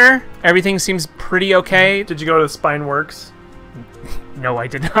doctor. Everything seems pretty okay. Did you go to Spine Works? No, I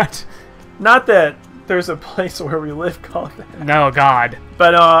did not. Not that there's a place where we live called that. No, God.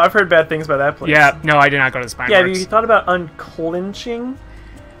 But I've heard bad things about that place. Yeah, no, I did not go to the Spine Works. Yeah, have you thought about unclenching?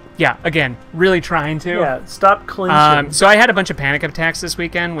 Yeah, again, really trying to. Yeah, stop clenching. So I had a bunch of panic attacks this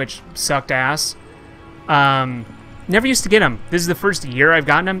weekend, which sucked ass. Never used to get them. This is the first year I've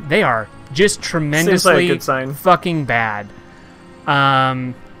gotten them. They are just tremendously Seems like a good sign. Fucking bad.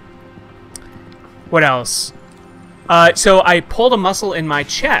 What else? So I pulled a muscle in my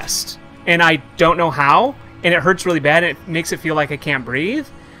chest, and I don't know how, and it hurts really bad, and it makes it feel like I can't breathe.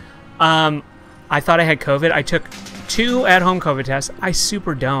 I thought I had COVID. I took 2 at-home COVID tests. I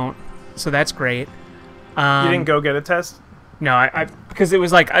super don't, so that's great. You didn't go get a test? No, I because it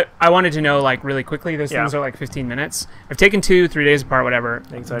was like I wanted to know like really quickly. Those things are like 15 minutes. I've taken 2, 3 days apart, whatever.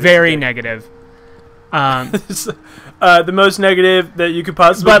 Very negative. The most negative that you could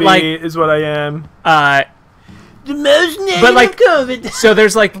possibly be is what I am. The most negative, but like COVID. So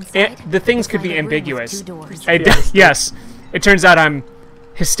there's like the things could be ambiguous. Yes, it turns out I'm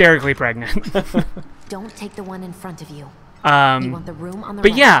hysterically pregnant. Don't take the one in front of you. You want the room on the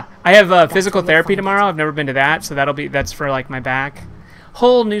right. Yeah, I have physical therapy tomorrow. I've never been to that, so that's for like my back.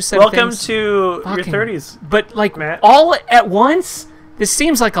 Whole new set of things. Welcome to your 30s. But like Matt. All at once, this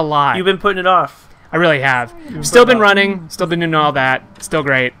seems like a lot. You've been putting it off. I really have. Still been running. Still been doing all that. Still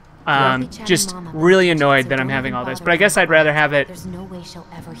great. Just really annoyed that I'm having all this. But I guess I'd rather have it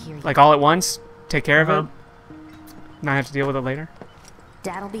like all at once. Take care of it. Not have to deal with it later.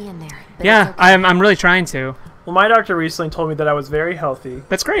 Dad'll be in there. Yeah, I'm really trying to. Well, my doctor recently told me that I was very healthy.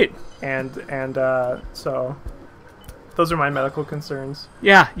 That's great. And so those are my medical concerns.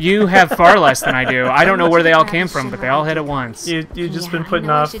 Yeah, you have far less than I do. I don't know where they all came from, but they all hit at once. You've just been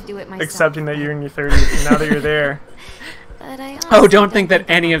putting off accepting that you're in your 30s, and now that you're there. Oh, don't think that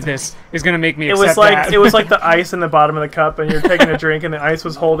any of this is going to make me accept that. It was like the ice in the bottom of the cup, and you're taking a drink, and the ice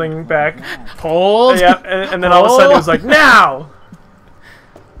was holding back. Hold. Yeah, and then all of a sudden it was like, now!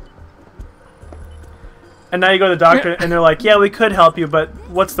 And now you go to the doctor, and they're like, yeah, we could help you, but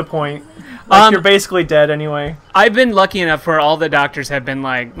what's the point? Like, you're basically dead anyway. I've been lucky enough where all the doctors have been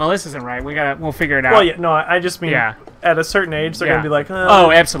like, well, this isn't right. We'll figure it out. Well, yeah, no, I just mean at a certain age, they're going to be like,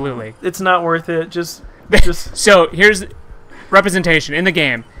 oh, absolutely. It's not worth it. Just. So here's representation in the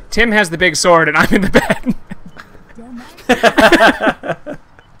game. Tim has the big sword, and I'm in the bed.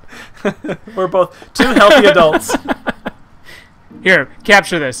 We're both two healthy adults. Here,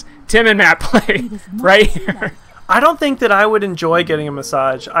 capture this. Tim and Matt play right here. I don't think that I would enjoy getting a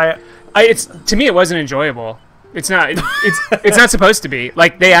massage. It's to me, it wasn't enjoyable. It's not. It's not supposed to be.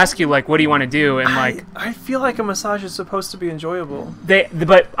 Like they ask you, like, what do you want to do, and like I feel like a massage is supposed to be enjoyable.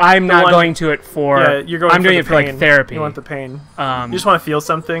 But I'm not going to it for. Yeah, you're going. I'm for doing the it for like pain. therapy. You want the pain. You You just want to feel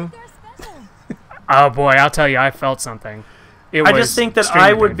something. Oh boy, I'll tell you, I felt something. I just think that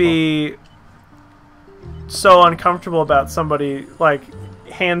I would be so uncomfortable about somebody like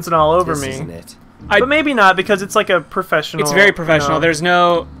hands and all over This me. isn't it. But maybe not, because it's like a professional. It's very professional. You know. There's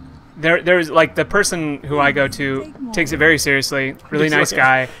no. There's like the person who I go to takes it very seriously. Really He's nice like-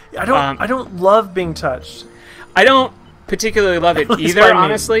 guy. I don't love being touched. I don't particularly love it At least either, by me.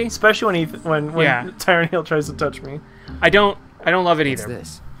 honestly. Especially when Yeah. Tyrone Hill tries to touch me. I don't love it What's either.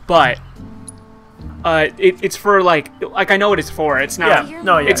 this? But it's for like I know what it's for. It's not. Yeah.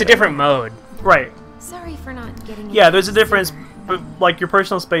 No. Yeah. It's a different mode. Right. Sorry for not getting. Yeah. There's a difference. But like your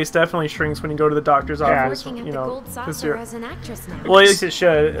personal space definitely shrinks when you go to the doctor's Yeah. office. Working at You the know, Gold 'cause Saucer you're. as an actress now. Well, at least it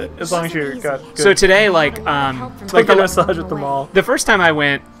should, as long as you're got good. So today, like like a massage at the mall. the first time I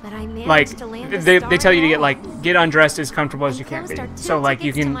went, But I managed like to land a they star tell you to at get all. like get undressed as comfortable as you can be. Enclosed are So two like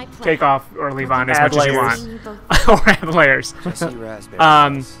you tickets to can my play. take off or leave on as Add much as you layers. want, or add layers. Jesse Raspberry.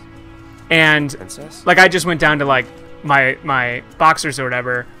 Sauce. And Princess? like I just went down to like my boxers or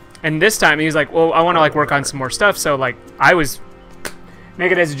whatever, and this time he was like, well, I want to like work on some more stuff. So like I was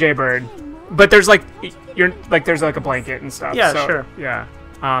naked as a jaybird, but there's like there's like a blanket and stuff. Yeah, so, sure. Yeah.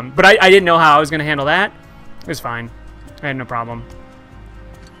 But I didn't know how I was gonna handle that. It was fine. I had no problem.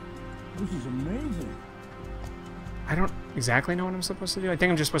 This is amazing. I don't exactly know what I'm supposed to do. I think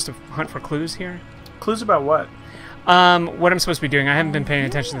I'm just supposed to hunt for clues here. Clues about what? What I'm supposed to be doing. I haven't been paying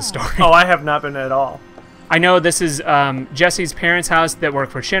attention to the story. Oh, I have not been at all. I know this is Jesse's parents' house that work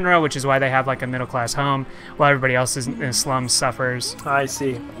for Shinra, which is why they have like a middle-class home, while everybody else is in the slums suffers. I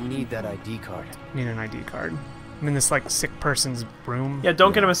see. You need that ID card. Need an ID card. I'm in this like sick person's room. Yeah,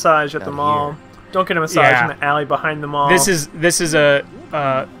 don't get a massage at the Not mall. here. Don't get a massage Yeah. in the alley behind the mall. This is a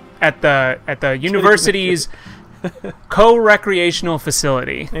at the university's co-recreational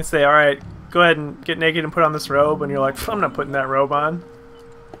facility. They say, all right, go ahead and get naked and put on this robe, and you're like, I'm not putting that robe on.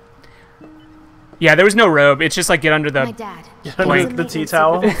 Yeah, there was no robe. It's just like get under My the. dad. Blank. The tea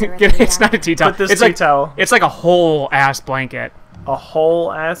towel. It's not a tea towel. Put this it's tea like towel. it's like a whole ass blanket. A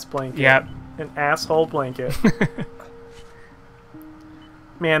whole ass blanket. Yep. An asshole blanket.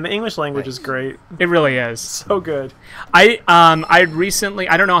 Man, the English language is great. It really is. So good. I recently,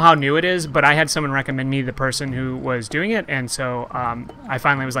 I don't know how new it is, but I had someone recommend me the person who was doing it, and so I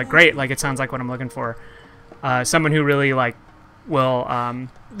finally was like, great, like it sounds like what I'm looking for. Someone who really like will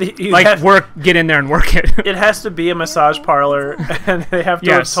get in there and work it. It has to be a massage parlor, and they have to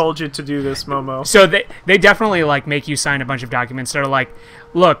Yes. have told you to do this, Momo. So they definitely like make you sign a bunch of documents that are like,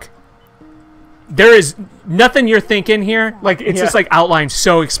 look, there is nothing you're thinking here. Like it's just like outlined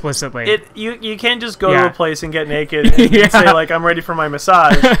so explicitly. You can't just go Yeah. to a place and get naked and Yeah. say like I'm ready for my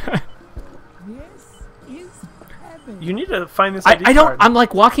massage. This is heaven. You need to find this ID I don't. card. I'm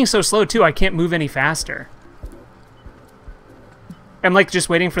like walking so slow too. I can't move any faster. I'm like just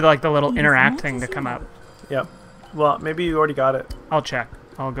waiting for the little interact thing to come up. Yep. Well, maybe you already got it. I'll check.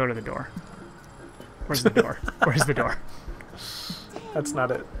 I'll go to the door. Where's the door? Where's the door? That's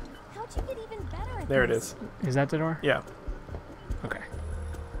not it. How'd you get even better at There it this? is. Is that the door? Yeah. Okay.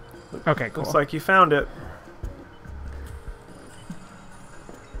 Okay, cool. Looks like you found it.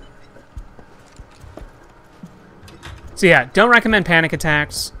 So yeah, don't recommend panic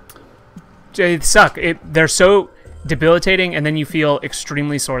attacks. They suck. They're so debilitating, and then you feel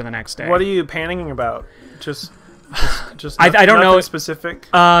extremely sore the next day. What are you panicking about? Just I don't know. nothing specific.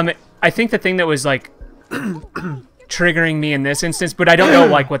 I think the thing that was like triggering me in this instance, but I don't know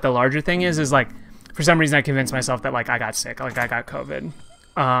like what the larger thing is like for some reason I convinced myself that like I got sick, like I got COVID.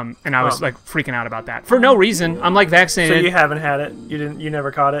 And I was like freaking out about that for no reason. I'm like So vaccinated. you haven't had it. You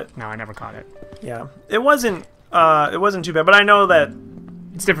never caught it. No, I never caught it. Yeah. It wasn't too bad, but I know that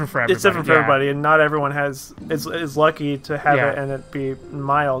It's different for everybody. it's different for yeah. everybody, and not everyone is lucky to have Yeah. it and it be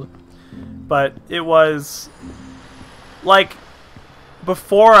mild. But it was like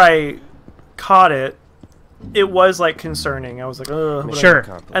before I caught it, it was like concerning. I was like, ugh. Sure.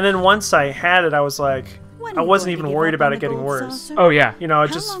 And then once I had it, I was like, I wasn't even worried about it getting worse. Oh yeah. You know,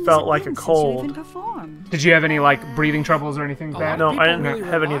 it just felt like a cold. Did you have any like breathing troubles or anything bad? No, I didn't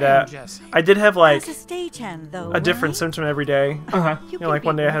have any of that. I did have like a different symptom every day. You know, like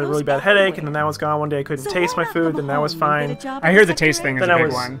one day I had a really bad headache, and then that was gone. One day I couldn't taste my food, then that was fine. I hear the taste thing is Then a I big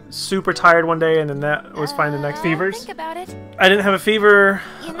was one. super tired one day, and then that was fine the next. Fevers? Think about it. I didn't have a fever.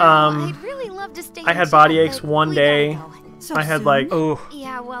 You know, I'd really love to stay I had and body chat, aches but one we day. gotta go. I had like Oh,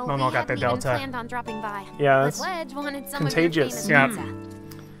 Yeah, well, Momo we got the hadn't even Delta. planned on dropping by. Yeah, The that's pledge wanted some of contagious. your Yeah. famous pizza.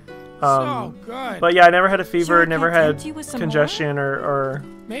 So good. but yeah, I never had a fever, Sure, I never can't had tempt you with some congestion or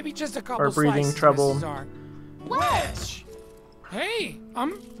Maybe just a couple breathing slices, trouble. Mrs. R. Wedge! Hey,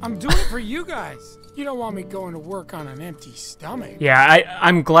 I'm doing it for you guys. You don't want me going to work on an empty stomach. yeah.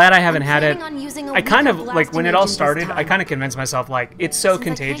 I'm glad I haven't had it. Planning on using a I kind of weaker like when blasting it all agent this started. I time. kind of convinced myself like it's so Since I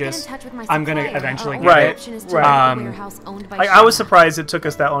can't get in contagious. touch with my I'm gonna supplier, eventually our get Right, it. option is to right. rent a warehouse owned by like I was Shaw. surprised it took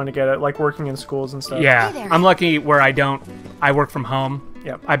us that long to get it, like working in schools and stuff. Hey Yeah, there. I'm lucky where I don't. I work from home.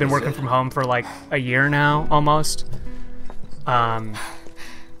 Yep. I've been working from home for like a year now, almost.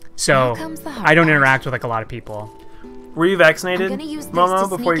 So Now comes the hard I don't part. interact with like a lot of people. Were you vaccinated, I'm gonna use this Momo,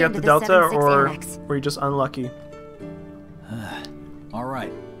 to before you sneak got the into the Delta, 7-6 or annex. were you just unlucky? All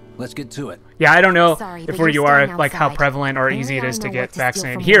right, let's get to it. Yeah, I don't know Sorry, if but where you're you are, staying like how outside. prevalent or Only easy it I is to know get what to steal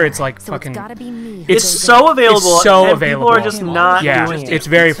vaccinated. from Here, where. it's like So fucking. It's gotta be me. It's They so available, so and available. people are just not Yeah, doing it. it's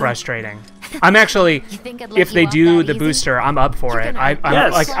very frustrating. I'm actually, think I'd let if you they off do that the easy? booster, I'm up for You it. can I'm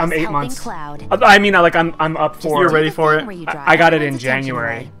Yes. like I'm plus 8 helping months. Cloud. I mean, like I'm up for. You're Do ready the for thing it? where you drive I got it in everyone's attention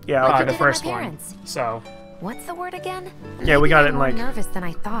January. away. Yeah, Like okay. you The did my first one. parents. So What's the word again? Yeah, we Maybe got I'm it in more like nervous than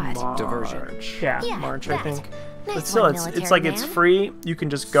I thought. March. yeah. Yeah, March, I that. think. Nice But still, one, it's military like it's man. free. You can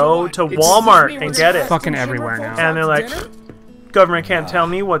just go to It's- Walmart We're and get it. Fucking gonna everywhere folks now. And they're out like, to dinner? government can't tell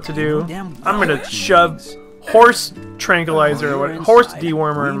me what to do. Damn I'm gonna right. shove horse tranquilizer or what, We're horse inside.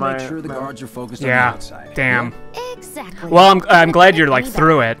 dewormer We in my make sure the mouth. guards are focused Yeah. on the outside. Damn. Exactly. Well, I'm glad you're like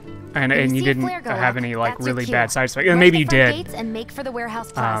through it, and If you see a didn't flare go have up, any like that's your really cue. bad side effects. Rush And maybe the you front did. gates and make for the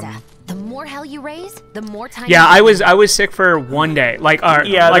warehouse plaza. The more hell you raise, the more time. Yeah, you I was sick for one day. Like,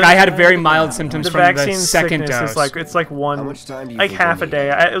 Yeah, like the- I had very mild symptoms The from vaccine the second sickness dose. is like it's like How one, much time do you like think half you a day.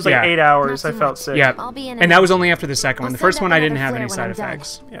 need? It was like Yeah. 8 hours. Not I too felt much. sick. yeah, I'll be in and a that was minute. only after the second one. I'll The first send one up I didn't another have flare any when side I'm done.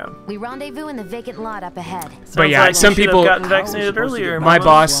 effects. Yeah. We rendezvous in the vacant lot up ahead. But yeah, Sounds like some you should have people. gotten vaccinated earlier. My Mama.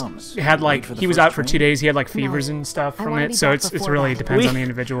 boss Slums. had like Wait for the he was first out for train. 2 days. He had like fevers and stuff I from wanna it. be So back it's before really that. depends We- on the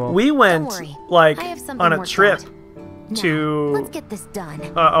individual. We went worry. like I have something on a worked trip out. to Let's get this done.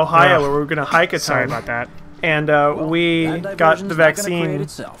 Ohio Ugh. where we were gonna hike a ton. Sorry about that. And we that got diversion's the not gonna create vaccine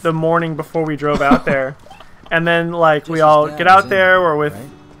itself. the morning before we drove out there. And then like we Just all as get bad out as there, we're anything,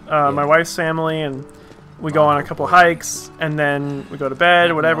 with right? my wife's family, and we go on a couple hikes, and then we go to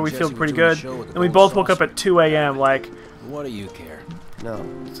bed, whatever, we feel Jesse was pretty doing a good. show with the And we Golden both woke up Saucer. at 2 a.m. like What do you care? No.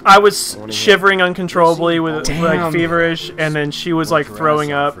 I was wanna hear shivering uncontrollably with Damn. like feverish, and then she was like Worked her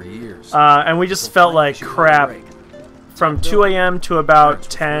throwing ass off up. for years. And we just felt like She got a crap break. from 2 a.m. to about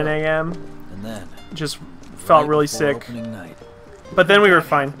 10 a.m. And then Just felt right really before sick. opening night, But then we were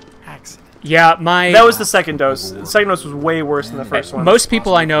fine. Accident. Yeah, my That was the second dose. The second dose was way worse than the first one. most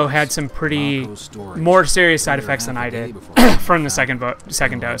people I know had some pretty Broncos storage. more serious side Later effects than half I a day did before from the second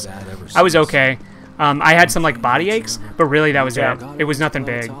dose. Dad ever I was sees. okay. I had some like body aches, but really that was Yeah. it. It was nothing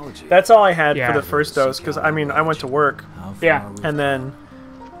big. That's all I had Yeah. for the first dose, because I mean I went to work, How Yeah. far are we and then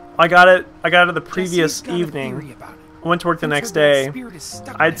I got it the previous Jesse's got a evening. theory about it. I went to work the Thinks next that day. spirit is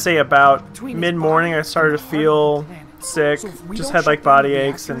stuck I'd there. say about Between his mid-morning I body started to and the heart feel of the planet. sick, So if we just don't had like shut down body the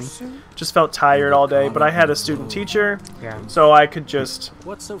aches and reactors soon, just felt tired all day. But I had a student teacher, Yeah. so I could just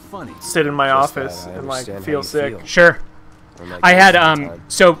What's so funny? sit in my Just that office I and like understand feel how you sick. feel. Sure. Or like I had most of the time.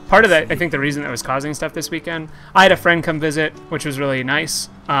 so part of that I think the reason that was causing stuff this weekend. I had a friend come visit, which was really nice.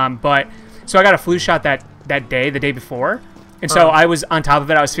 But so I got a flu shot that day, the day before, and so I was on top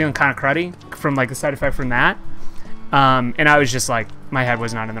of it. I was feeling kind of cruddy from like the side effect from that, and I was just like my head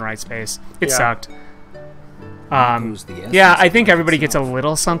was not in the right space. It Yeah. sucked. Goes the Yeah, essence I think of everybody gets a itself.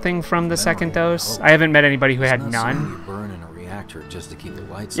 little something from the second Memory, I dose. hope. I haven't met anybody who It's had not something none. you burn in a reactor just to keep the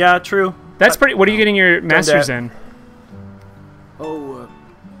lights on. Yeah, true. That's pretty. What are you getting your master's that. in? Oh,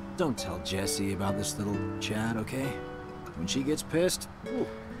 don't tell Jessie about this little chat, okay? When she gets pissed, ooh,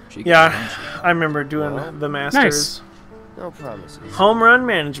 she can punch Yeah, you. I remember doing the masters. No promises. Home run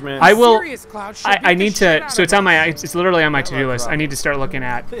management. I will. Serious, Cloud. She'll I beat the need shit to. out So of it's on us. my. It's literally on my to-do list. I need to start looking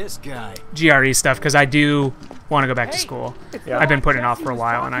at This guy. GRE stuff because I do want to go back to Hey, school. it's Yeah. the I've been one putting it off Jesse for a was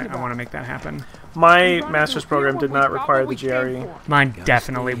while, and I talking want to about. make that happen. My master's program did not require the GRE. Mine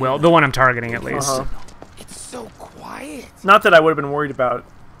definitely will. The one I'm targeting, at least. Uh-huh. It's so quiet. Not that I would have been worried about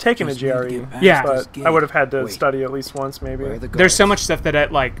taken a Just need to GRE. get past Yeah. this But gate. I would have had to Wait, study at least once, maybe. where are the There's so guards? much stuff that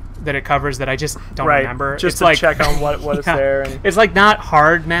it covers that I just don't Right. remember. Just it's to like check on what is yeah. there. And It's like not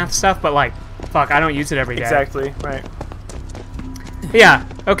hard math stuff, but like, fuck, I don't use it every day. exactly. Right. Yeah.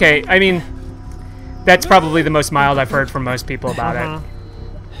 Okay. I mean, that's probably the most mild I've heard from most people about it.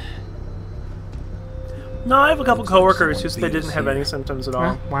 No, I have a couple coworkers who said they didn't have any symptoms at all.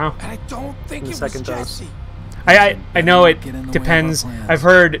 Well, wow. And I don't think The it was second dose. Jesse. I know it Get in the way of depends. our plans. I've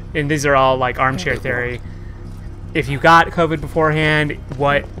heard, and these are all like armchair theory. If you got COVID beforehand,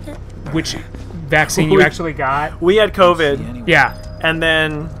 which vaccine you actually got? We had COVID, Anyway, Yeah. and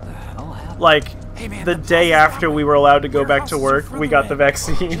then hell happened? like Hey, man, the the day process after we were allowed to go back to warehouses are work, we got the further away.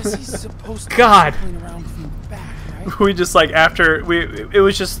 vaccine. Jesse's supposed to be God. circling around from the back, right? We just like after it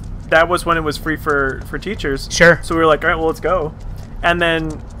was just that was when it was free for teachers. Sure. So we were like, all right, well, let's go. And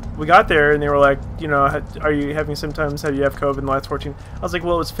then we got there, and they were like, you know, are you having symptoms? Have you have COVID in the last 14? I was like,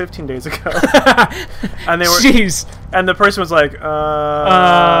 well, it was 15 days ago. And they were, Jeez. and the person was like,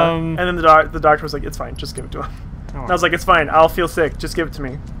 and then the doctor was like, it's fine, just give it to him. And I was like, it's fine, I'll feel sick, just give it to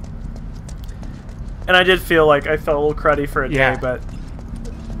me. And I did feel like I felt a little cruddy for a Yeah. day, but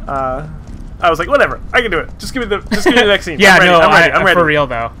I was like, whatever, I can do it. Just give me the vaccine. Yeah. I'm ready. No. I'm ready. For real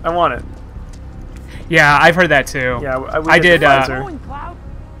though. I want it. Yeah, I've heard that too. Yeah, we I had did, Pfizer. Going, Cloud.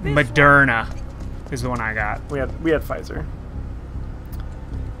 Moderna is the one I got. We had Pfizer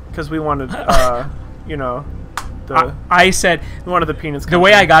because we wanted, you know, I said we wanted the peanuts. the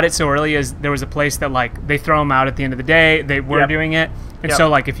way company. I got it so early is there was a place that like they throw them out at the end of the day. They were Yep. doing it, and Yep. so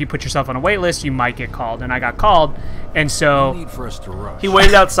like if you put yourself on a wait list, you might get called. And I got called, and No so need for us to rush. He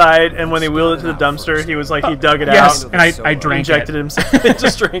waited outside, and when they wheeled it to the dumpster, he was like, he dug it yes, out, and I drank injected it. himself,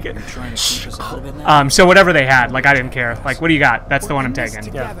 just drank it. You're trying to keep us out of it now? So whatever they had, like I didn't care. Like, what do you got? That's the one I'm taking.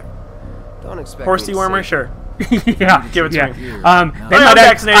 Together. Don't expect Horse me to dewormer, say- sure. Yeah, Give it to yeah. me. They I'm might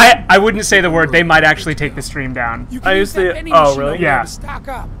vaccinated. I wouldn't say the word. They might actually take the stream down. You I can used use that to- vending oh, machine really? over there Yeah. to stock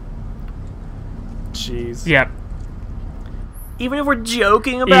up. Jeez. Yep. Even if we're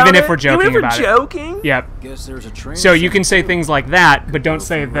joking about it. Even if we're joking Even if about it. we're joking. Yep. Guess there's a train. So you can say things like that, but don't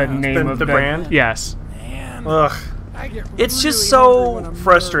say the name of The brand? Yes, Man, Ugh. I get It's just really hungry so when I'm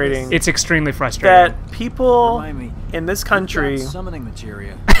frustrating nervous. it's extremely frustrating. that people Remind me. in this Got country summoning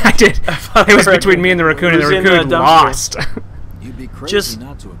materia. I did. It was between me and the raccoon, and the Who's in the raccoon dumpster? lost. You'd be crazy Just-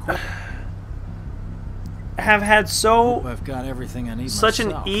 not to equip it. have had Hope I've got everything I need such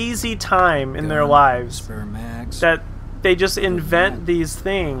myself. an easy time in their Gun, lives Spare mags. that they just invent these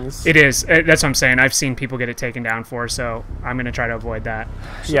things. It is. That's what I'm saying. I've seen people get it taken down for, so I'm gonna try to avoid that.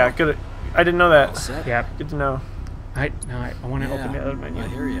 Yeah, good. I didn't know All that. set? Yep. Good to know. I want to Yeah, open the other menu. I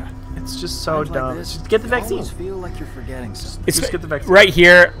hear you. It's just so dumb. Just get the vaccine. Almost feel like you're forgetting something. It's Just get the vaccine. right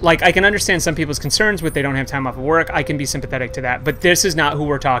here. Like I can understand some people's concerns with they don't have time off of work. I can be sympathetic to that, but this is not who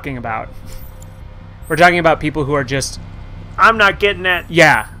we're talking about. We're talking about people who are just I'm not getting that.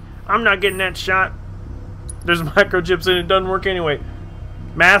 yeah. I'm not getting that shot. There's microchips in it. Doesn't work anyway.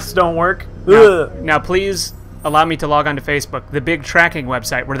 Masks don't work. Ugh. Now please allow me to log on to Facebook, the big tracking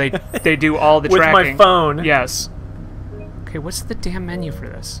website where they do all the With my tracking. phone. Yes. Okay, what's the damn menu for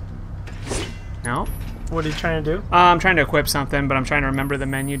this? No? What are you trying to do? I'm trying to equip something, but I'm trying to remember the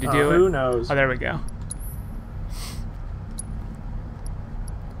menu to do it. Who knows? Oh, there we go.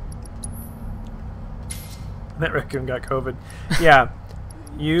 That raccoon got COVID. Yeah.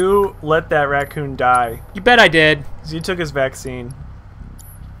 You let that raccoon die. You bet I did. 'Cause you took his vaccine.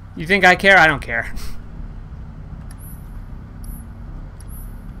 You think I care? I don't care.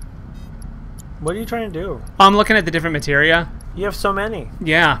 What are you trying to do? I'm looking at the different materia. You have so many.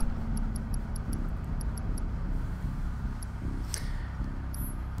 Yeah.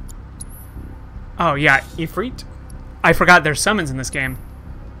 Oh, yeah. Ifrit? I forgot there's summons in this game.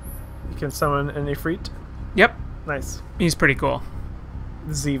 You can summon an Ifrit. Yep. Nice. He's pretty cool.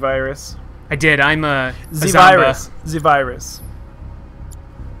 Z-Virus. I did. I'm a Z-Virus. Z-Virus.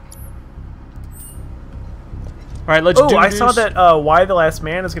 All right, let's do Oh, I this. saw that Why the Last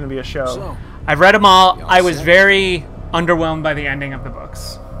Man is going to be a show. So, I've read them all. Y'all I was set? very underwhelmed by the ending of the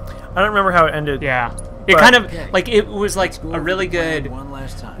books. I don't remember how it ended. Yeah. It But- kind of, Okay. like, it was like go a over really the plan good one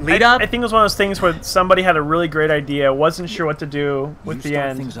last time. lead up. I think it was one of those things where somebody had a really great idea, wasn't sure what to do with You the start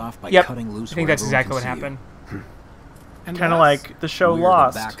end. things off by Yep. cutting loose I think where that's everyone exactly what can see happened. And Kind of us? like the show you.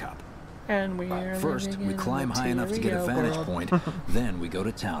 Lost. We're the backup. And we're First, living we in climb high enough to get a material vantage world. point. Then we go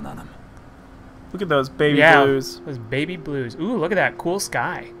to town on them. Look at those baby Yeah, blues. those baby blues. Ooh, look at that cool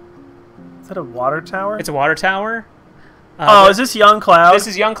sky. Is that a water tower? It's a water tower. Oh, is this Young Cloud? This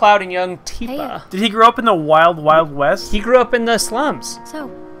is Young Cloud and Young Tifa. Did he grow up in the Wild Wild West? He grew up in the slums.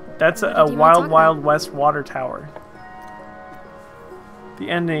 So, That's What a do you wanna Wild talk Wild about? West water tower. The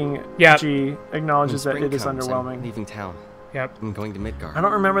ending, Yep. G acknowledges that Spring it is comes, I'm underwhelming. leaving town. Yep. I'm going to Midgard. I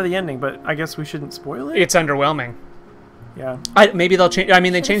don't remember the ending, but I guess we shouldn't spoil it. It's underwhelming. Yeah. Maybe they'll change. I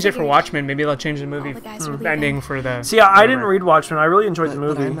mean, they Should've changed it for figured Watchmen. Maybe they'll change the movie all the guys were ending leaving. for the. See, I didn't read Watchmen. I really enjoyed the But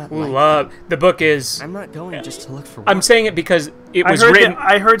movie. I'm not Ooh, like- the book is. I'm not going just to look for I'm work. saying it because it I was heard written.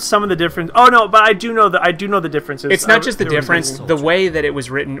 I heard some of the difference. Oh no, but I do know the differences. It's not just the there was difference. maybe- The way that it was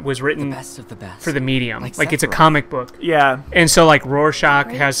written The best of the best. for the medium. Like Like it's a Sephiroth. comic book. Yeah. And so, like, Rorschach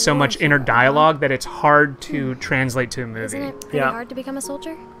has so much inner dialogue that it's hard to translate to a movie. Isn't it pretty Yeah. hard to become a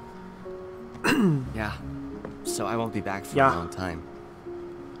soldier? Yeah. So I won't be back for Yeah. a long time.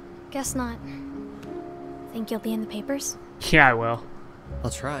 Guess not. Think you'll be in the papers? Yeah, I will. I'll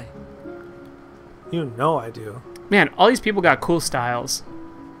try. You know I do. Man, all these people got cool styles.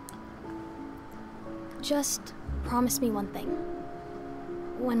 Just promise me one thing.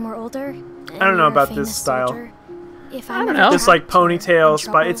 When we're older, I don't know about this style. If I I'm don't ever know. This like trapped or in ponytail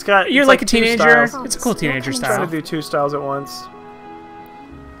spot. trouble, It's got. You're it's like a two teenager. styles. It's a cool teenager I'm Trying style. to do two styles at once.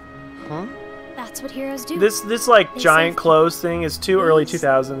 Huh? That's what heroes do. This like They giant save clothes thing is too early Please.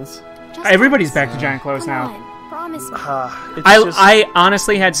 2000s. Just Everybody's promise. back to giant clothes Come now. on, promise me. It's just, I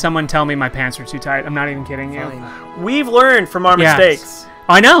honestly had someone tell me my pants were too tight. I'm not even kidding you. Fine. we've learned from our Yes. mistakes.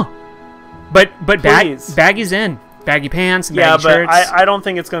 I know. But Please. baggy's in. Baggy pants and Yeah, baggy but shirts. I don't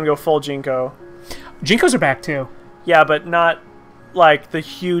think it's gonna go full Jinko. Jinkos are back too. Yeah, but not like the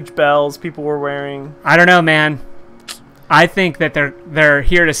huge bells people were wearing. I don't know, man. I think that they're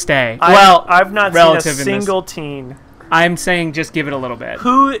here to stay. I've not seen a relative in this. single teen. I'm saying just give it a little bit.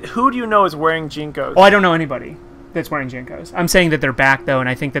 Who do you know is wearing Jinkos? Oh, I don't know anybody that's wearing Jinkos. I'm saying that they're back though, and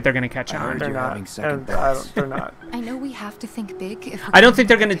I think that they're going to catch on. They're you're not. having second And I don't, they're not. I know we have to think big. If we're I don't gonna think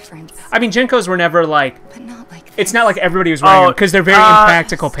they're make a going to. difference, I mean, Jinkos were never like. but not like It's this. not like everybody was wearing them because they're very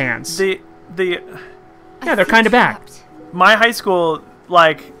impractical pants. The Yeah, they're I feel kinda back. trapped. my high school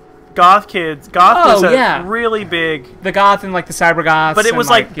like goth kids. Goth was yeah. really big. The goth and like the cyber goths. But it and, was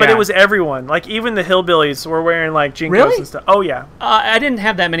like, but yeah. it was everyone. Like even the hillbillies were wearing like Jinkos Really? and stuff. Oh yeah. I didn't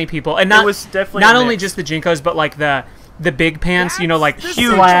have that many people, and not was definitely not a only mix. just the Jinkos, but like the big pants. You know, like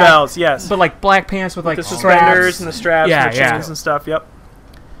Huge flat, bells. Yes. but like black pants with like the straps. suspenders and the straps Yeah, and the yeah. chains and stuff. Yep.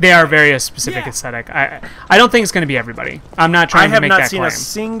 They are very a specific aesthetic. I don't think it's going to be everybody. I'm not I trying to have make not that seen claim.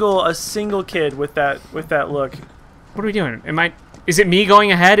 a single kid with that look. What are we doing? Is it me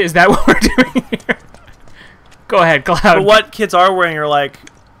going ahead? Is that what we're doing here? Go ahead, Cloud. But what kids are wearing are like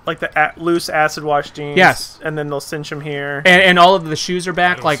the loose acid wash jeans. Yes. And then they'll cinch them here. And all of the shoes are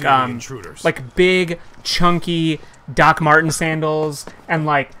back, don't like see any intruders. like big, chunky Doc Martin sandals and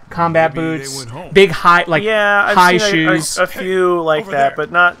like combat Maybe they boots, went home. big high like Yeah, I've high seen shoes. a few like over that, there.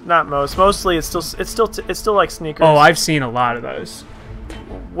 but not most. Mostly it's still like sneakers. Oh, I've seen a lot of those.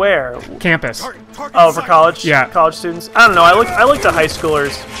 Where? Campus, Oh, for college? Yeah. College students? I don't know. I looked at high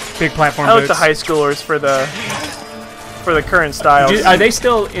schoolers. big platform I looked boots. at high schoolers for the current styles. Are they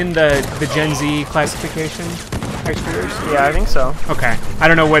still in the Gen Z classification? High schoolers? Yeah, I think so. Okay. I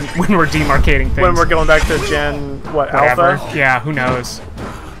don't know when we're demarcating things. When we're going back to Gen Whatever. Alpha? Yeah, who knows?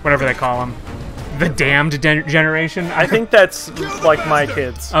 Whatever they call them. The damned generation? I think that's like my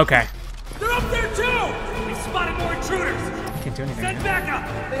kids. Okay. They're up there too! We've spotted more intruders! Can't do anything. Send backup!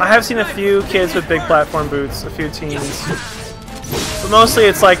 I have seen a few kids with big platform boots, a few teens. But mostly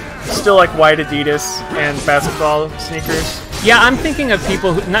it's like still like white Adidas and basketball sneakers. Yeah, I'm thinking of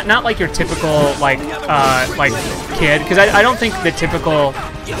people who not like your typical like kid, because I don't think the typical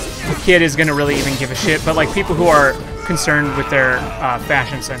kid is gonna really even give a shit, but like people who are concerned with their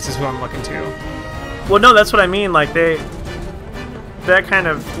fashion sense is who I'm looking to. Well, no, that's what I mean. Like that kind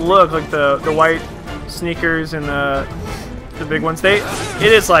of look, like the white sneakers and the big ones. It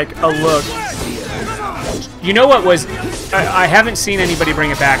is like a look. You know what was? I haven't seen anybody bring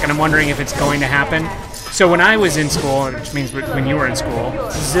it back, and I'm wondering if it's going to happen. So when I was in school, which means when you were in school,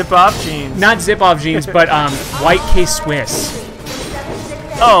 Zip off jeans. not zip-off jeans, but white K-Swiss.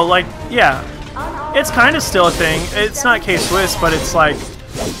 Oh, like yeah, it's kind of still a thing. It's not K-Swiss, but it's like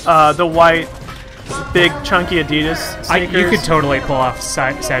the white, big, chunky Adidas sneakers. You could totally pull off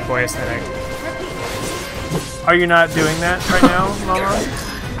sad boy aesthetic. Are you not doing that right now, Mama?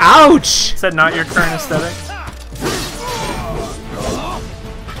 Ouch! Is that not your current aesthetic?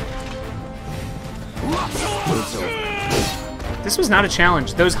 This was not a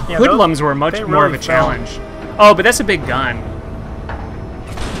challenge. Those Yeah, hoodlums were much they more of really a fell. challenge. Oh, but that's a big gun.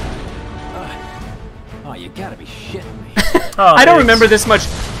 Oh, you gotta be shitting me. Oh, I don't thanks. remember this much.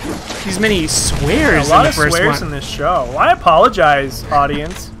 These many swears A lot in the of first swears one. in this show. I apologize,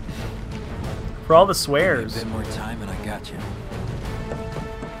 audience, for all the A swears. bit more time and I got you.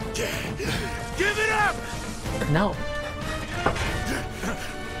 Give it up! No.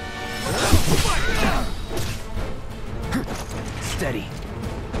 Steady.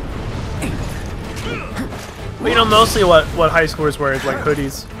 But you know, mostly what high schoolers wear is like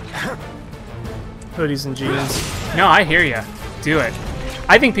hoodies. Hoodies and jeans. No, I hear you. Do it.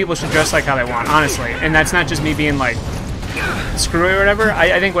 I think people should dress like how they want, honestly. And that's not just me being like screwy or whatever.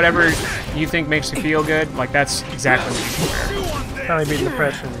 I think whatever you think makes you feel good, like that's exactly what you should wear. Finally beat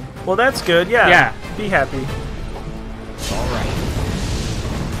depression. Well, that's good. Yeah. Yeah. Be happy. All right.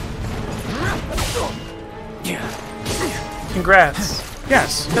 Congrats.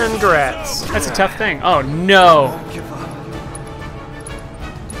 Yes. Congrats. That's a tough thing. Oh, no.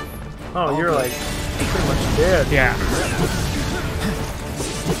 Oh, you're like pretty much dead. Yeah.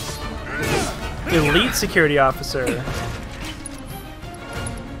 Elite security officer.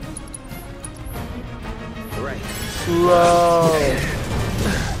 Right. Slow.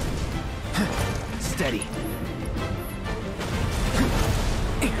 Steady.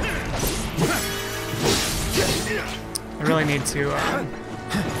 I really need to.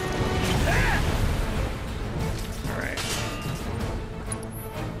 Alright.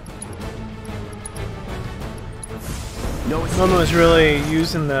 No one was really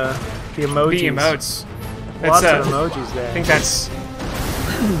using the emojis. The emotes. Lots That's, of emojis there. I think that's.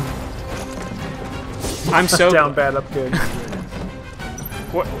 I'm so. Down bad, up good.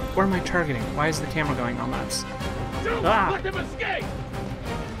 Where am I targeting? Why is the camera going all nuts? Don't let them escape!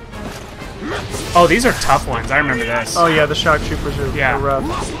 Oh, these are tough ones. I remember this. Oh yeah, the shock troopers are, Yeah. are rough.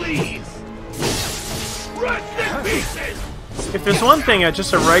 Please! Rest in pieces! If there's one thing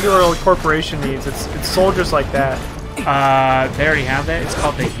just a regular old corporation needs, it's soldiers like that. They already have that. It's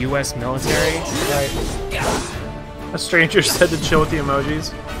called the U.S. military. Right. A stranger said to chill with the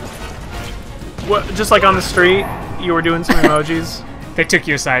emojis. What? Just like on the street, you were doing some emojis. They took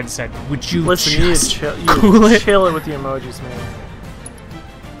you aside and said, "Would you Listen, you just chill, cool it? chill it with the emojis, man.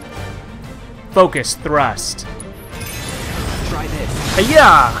 Focus thrust." Try this.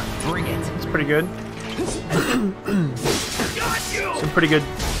 Yeah, Bring it. it's pretty good. Some pretty good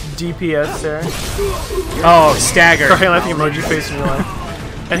DPS there. Oh, stagger. Crying like the emoji face in real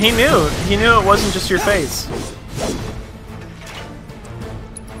life. And he knew it wasn't just your face.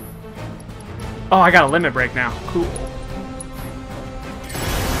 Oh, I got a limit break now. Cool.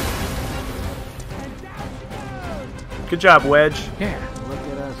 Good job, Wedge. Yeah. Look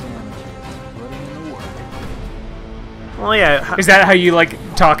at us amateurs, putting in the work. Well, yeah. Is that how you like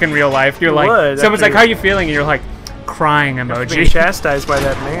talk in real life? You're like, would, someone's after- like, "How you feeling?" And you're like, crying Being emoji. chastised by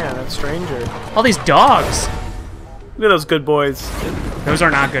that man, that stranger. All these dogs. Look at those good boys. Those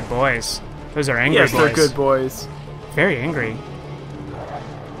are not good boys. Those are angry Yes, boys. they're good boys. Very angry.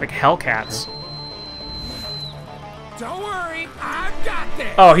 Like Hellcats. Don't worry, I've got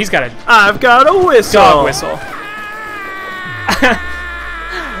this. Oh, he's got a I've got a whistle. dog whistle.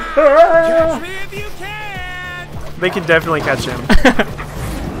 Catch me if you can. They can definitely catch him.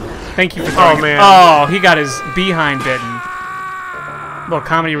 Thank you for throwing him. man. Oh, he got his behind bitten. Little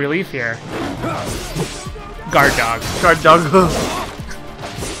comedy relief here. Guard dog. Guard dog.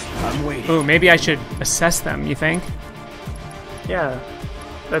 I'm waiting. Ooh, maybe I should assess them, you think? Yeah,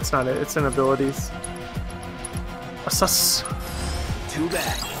 that's not it. It's in abilities. Assess. Too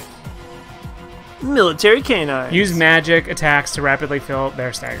bad. Military canine. Use magic attacks to rapidly fill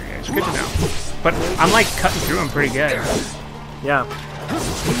their stagger gauge. Good to know. But I'm like cutting through them pretty good. Yeah.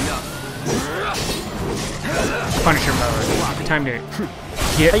 Punisher mode. Time to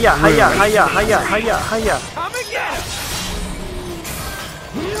get Hiya, rude. hiya, hiya, hiya, hiya, hiya. Come and get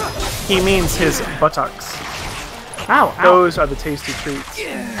him. He means his buttocks. Ow, ow, Those are the tasty treats.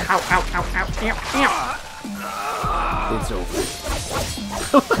 ow, ow, ow, ow, ow, ow. It's over.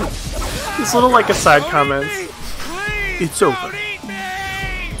 These little like aside comments. Please, It's over. don't eat me.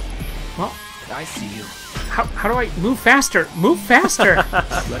 Well, I see you. how do I move faster? Move faster.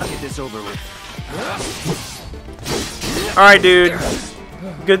 Let's get this over with. All right, dude.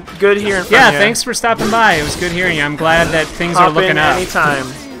 Good hearing from Yeah, you. thanks for stopping by. It was good hearing you. I'm glad that things are Hop looking in up. anytime.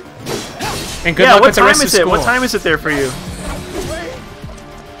 And good Yeah, luck what with the time rest is of it? school. What time is it there for you?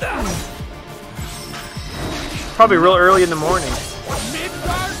 Probably real early in the morning.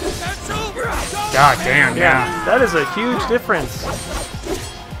 Midgard potential. God damn, yeah. That is a huge difference.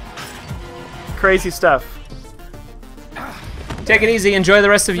 Crazy stuff. Take it easy. Enjoy the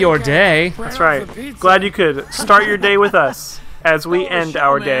rest of your day. That's right. Glad you could start your day with us as we end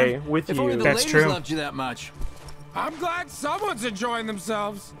our day with If only you. the That's ladies true. loved you that much. I'm glad someone's enjoying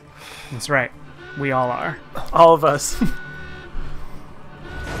themselves. That's right. We all are. All of us. I'm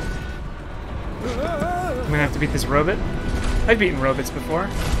gonna have to beat this robot. I've beaten robots before.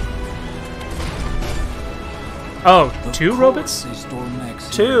 Oh, two robots?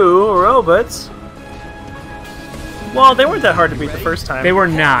 Two robots. Well, they weren't that hard to beat the first time. They were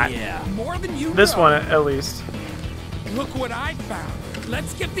not. More than you This know. one, at least. Look what I found.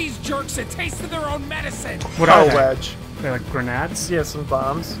 Let's give these jerks a taste of their own medicine. What are they? Wedge. They're like grenades? Yeah, some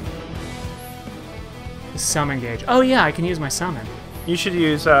bombs. Summon gauge. Oh yeah, I can use my summon. You should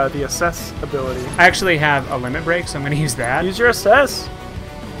use the assess ability. I actually have a limit break, so I'm going to use that. Use your assess.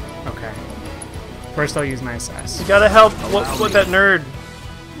 Okay. First I'll use my assess. You gotta help what that nerd,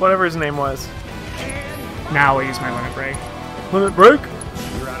 whatever his name was. Now I'll use my limit break. Limit break?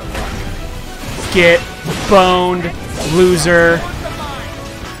 Get boned, loser.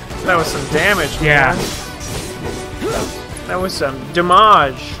 That was some damage, Yeah. man. That was some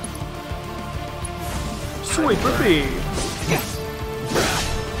damage. Sweet puppy.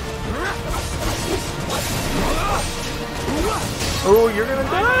 Oh, you're gonna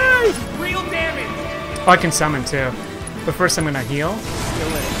die! Real damage. Oh, I can summon too. But first I'm gonna heal.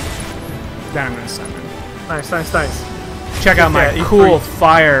 Then I'm gonna summon. Nice, nice, nice. Check out my Yeah, cool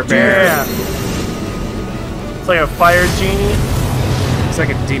fire bear. Yeah. It's like a fire genie. It's like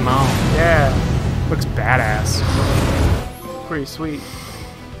a demon. Yeah. Looks badass. Pretty sweet.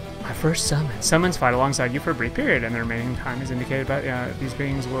 My first summon. Summons fight alongside you for a brief period, and the remaining time is indicated by these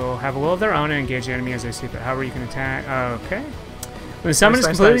beings will have a will of their own and engage the enemy as they see fit. However, you can attack. Okay. When the summon is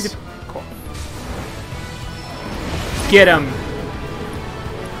completely. Nice. Cool. Get him.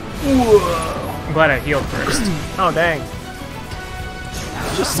 I'm glad I healed first. Oh, dang.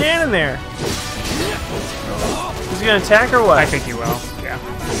 Just standing there. Is he gonna attack or what? I think he will. Yeah.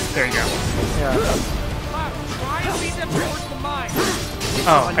 There you go. Yeah. Try to lead them towards the mine.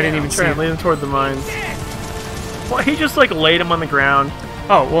 Oh, I didn't even see Try it. and lead him toward the mines. Well, he just like laid him on the ground.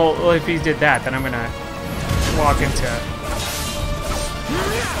 Oh, well, if he did that, then I'm gonna walk into.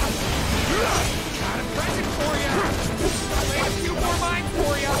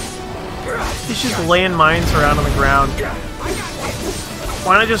 He's just laying mines around on the ground.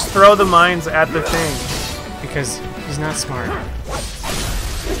 Why not just throw the mines at the thing? Because he's not smart.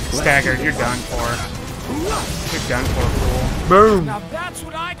 Staggered, you're done for. You're done for, fool. Boom. Now that's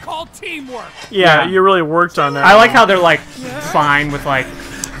what I call teamwork. Yeah, Yeah. you really worked on that. I like how they're like fine with like,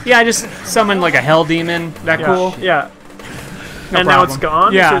 yeah, I just summoned like a hell demon. That Yeah, cool? yeah. No And now it's problem.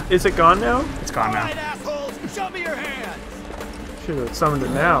 gone? Yeah, Is it gone now? it's gone now. assholes, show me your hands. Should have summoned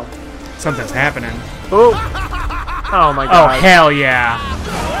it now. Something's happening. Oh! Oh my Oh god. hell yeah!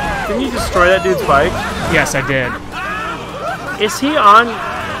 Didn't you destroy that dude's bike? Yes, I did. Is he on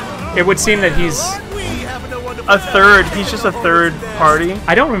It would seem that he's. a third? He's just a third party?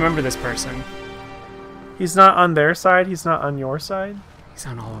 I don't remember this person. He's not on their side? He's not on your side? He's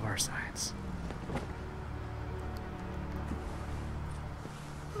on all of our sides.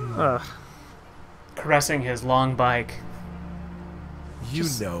 Ugh. Caressing his long bike. You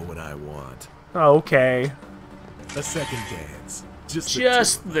know what I want. Oh, okay. A second dance. Just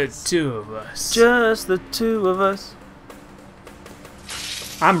The two of us. Just the two of us.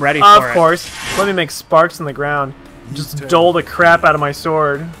 I'm ready Of for it. course. Let me make sparks in the ground. Just dole the crap out of my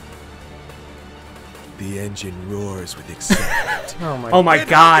sword. The engine roars with excitement. Oh my Oh my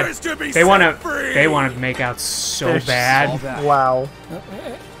god. deserves to be They wanna set free. they wanna make out so They're bad. Wow.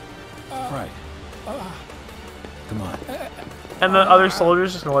 Right. Come on. And the other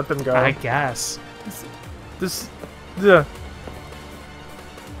soldiers just gonna let them go. I guess. This. Ugh.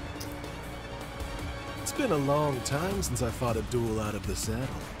 It's been a long time since I fought a duel out of the saddle.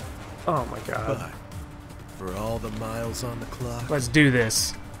 Oh my god. But for all the miles on the clock, Let's do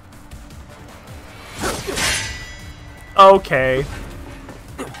this. Okay.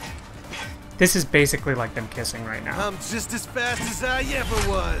 This is basically like them kissing right now. I'm just as fast as I ever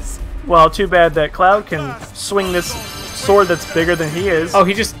was. Well, too bad that Cloud can swing this sword that's bigger than he is. Oh,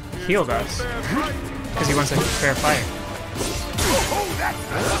 he just healed us. Because he wants a fair fight.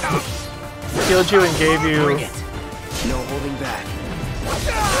 Healed you and gave you No holding back.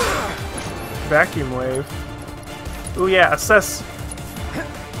 vacuum wave. Ooh yeah, assess.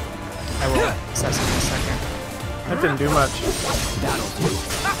 I will assess it in a second. That didn't do much. That'll do.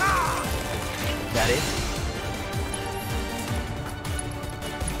 That it?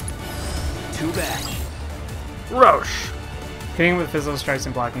 Too bad. Roche. Hitting with physical strikes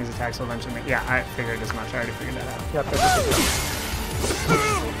and blocking his attacks will eventually make. Yeah, I figured as much. I already figured that out. Yep.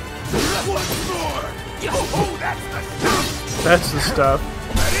 That's the stuff.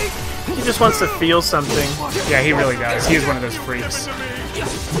 He just wants to feel something. Yeah, he really does. He is one of those freaks.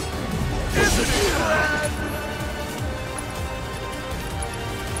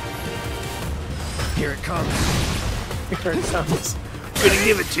 Here it comes. Here it comes. I'm gonna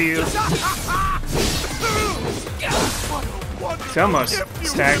give it to you. It's almost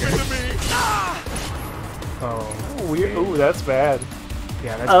staggered. Oh. Weird. Ooh, that's bad.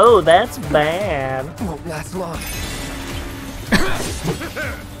 Yeah, that's... Oh, that's bad. Won't last long.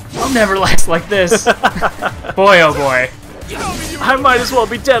 I'll never last like this. Boy, oh boy. I might as well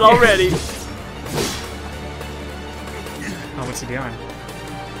be dead already. Oh, what's he doing?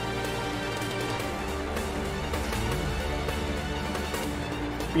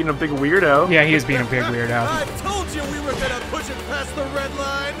 Being a big weirdo. Yeah, he is being a big weirdo. I told you we were gonna push it past the red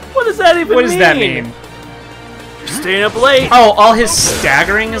line. What does that even mean? What does that mean? Staying up late. Oh, all his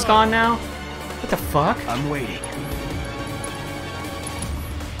staggering is gone now? What the fuck? I'm waiting.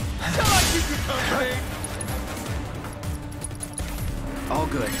 All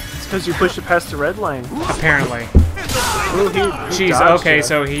good. It's because you pushed it past the red line. Apparently. Ooh, he Jeez, dodged okay, it.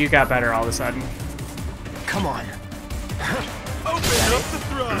 so he got better all of a sudden. Come on. Open up the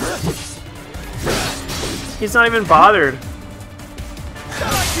thrust. He's not even bothered.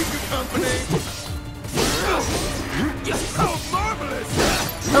 Shall I keep you company? Oh, marvelous!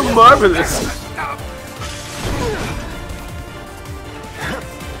 How marvelous.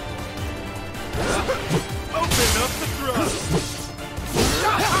 Open up the thrust.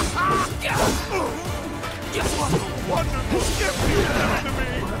 What a wonderful gift you have to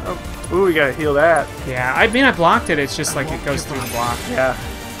me. Ooh, we gotta heal that. Yeah, I mean, I blocked it. It's just like it goes through the block. Yeah.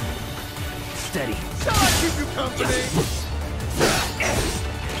 Steady. Shall I keep you company?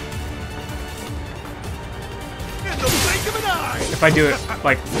 In the blink of an eye. If I do it,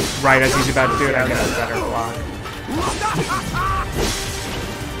 like, right as he's about to do it, I get a better block.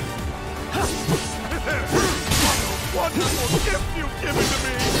 Wonderful gift you've given to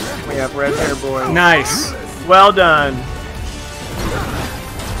me. We have red hair boy. Nice. Well done.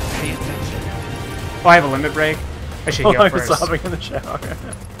 Oh, I have a limit break. I should Oh, heal I was first. sobbing in the shower.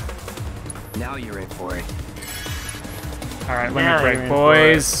 Now you're in for it. Alright, Yeah, limit you're break, in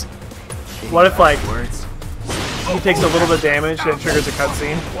boys. What if, like, Words. he takes a little bit of damage and triggers a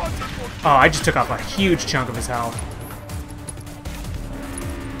cutscene? Oh, I just took off a huge chunk of his health.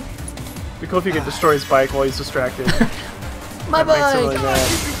 Be cool if you could destroy his bike while he's distracted. My That makes it really bike! bad.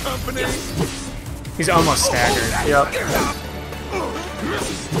 Keep you company. He's almost staggered. Yep.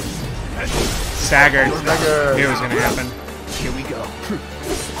 Staggered. Staggered. Knew it was gonna happen. Here we go.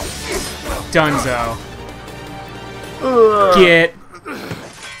 Dunzo. Ugh. Get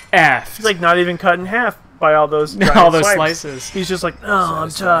F. He's like not even cut in half by all those all those swipes. slices. He's just like, oh, I'm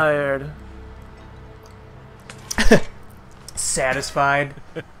tired. Satisfied.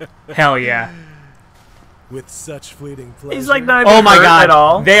 Hell yeah. With such fleeting pleasure. He's like not even Oh my hurt god. at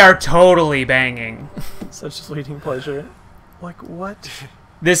all. They are totally banging. Such fleeting pleasure. Like what?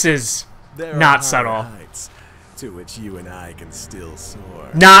 This is There not are subtle. higher heights to which you and I can still soar.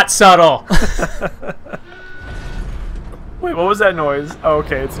 Not subtle. Wait, what was that noise? Oh,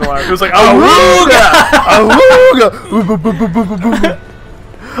 okay, it's an alarm. It was like, Awooga! awooga!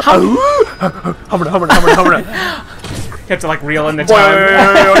 Hummer. You have to like reel in the Boy, tongue.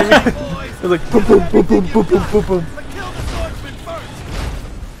 it was like, boom, boom, boom, boom, boom, boom, boom, boom.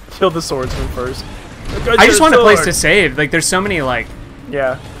 Kill the swordsman first. I just want a place to save. Like, there's so many, like...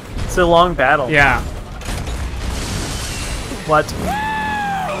 Yeah. It's a long battle. Yeah. What?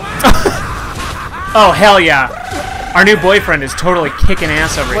 Oh, hell yeah. Our new boyfriend is totally kicking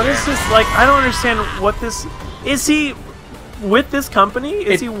ass over What here. is this? Like, I don't understand what this... Is he with this company?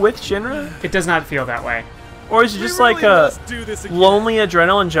 Is he with Shinra? It does not feel that way. Or is he just like a lonely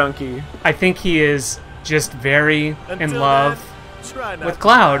adrenaline junkie? I think he is just very in love Try not with to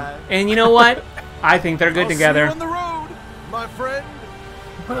Cloud. die. And you know what? I think they're good I'll see together. you on the road, my friend.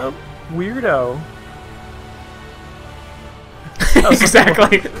 What a weirdo.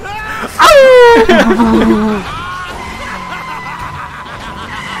 Exactly.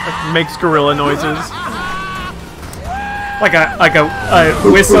 Makes gorilla noises. Like a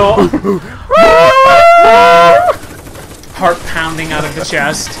whistle. Heart pounding out of the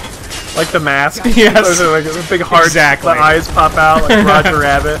chest. Like the mask. Yes. Those are like a big heart. Exactly. The eyes pop out like Roger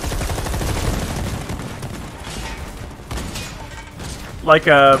Rabbit. Like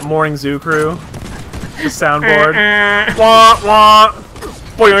a Morning Zoo Crew. The soundboard. Wah wah.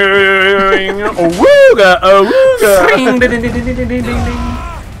 Boing. Awooga. Awooga.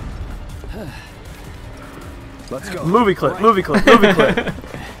 Let's go. Movie clip.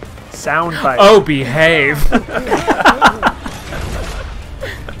 Sound bite. Oh, behave.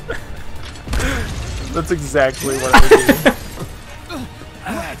 That's exactly what I would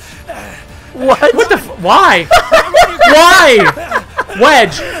do. What? What the why? Why?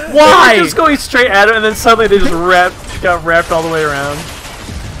 Wedge, why? They're just going straight at it, and then suddenly they just got wrapped all the way around.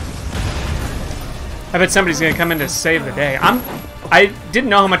 I bet somebody's gonna come in to save the day. I didn't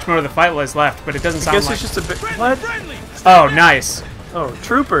know how much more of the fight was left, but it doesn't sound I guess like. it's just a bit. What? Oh, nice. Oh,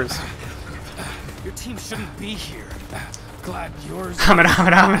 troopers. Your team shouldn't be here. Glad yours. Hamina,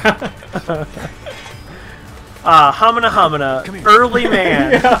 hamina, hamina. Hamina hamina. Early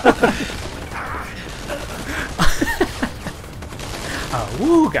man.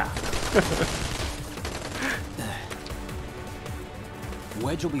 Wooga.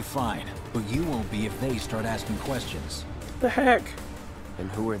 Wedge will be fine, but you won't be if they start asking questions. The heck? And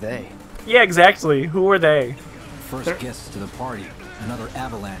who are they? Yeah, exactly. Who are they? First guests to the party, another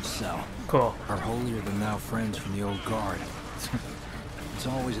avalanche cell. Cool. Our holier-than-thou friends from the old guard. It's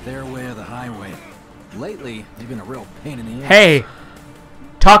always their way or the highway. Lately, they've been a real pain in the ass. Hey,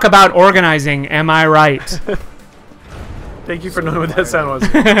 talk about organizing. Am I right? Thank you for knowing what that sound was.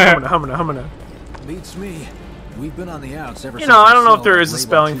 Humana, humana. Beats me. We've been on the outs ever You since know, I the don't know if cell there is a labeled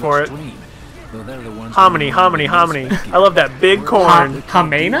spelling too for it. extreme, though they're the ones Hominy, who hominy, hominy. I love that big corn.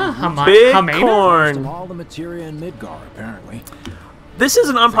 Hamena? Big Hamena? Most of corn. all the materia in Midgar, apparently. This is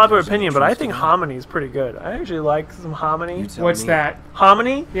an unpopular opinion, but I think hominy is pretty good. I actually like some hominy. You tell What's me. that?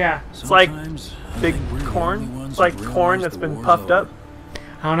 Hominy? Yeah. It's like Sometimes I big think we're the only corn. ones It's like that corn realize that's the been war's puffed over. up.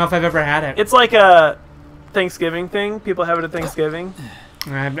 I don't know if I've ever had it. It's like a Thanksgiving thing. People have it at Thanksgiving.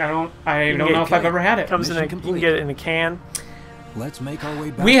 I don't You can know get- if I've ever had it. Comes in a, Mission you can get it in a can. Let's make our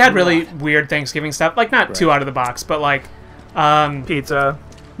way back. We to had the really lot. weird Thanksgiving stuff. Like, not too out of the box, but like, Pizza,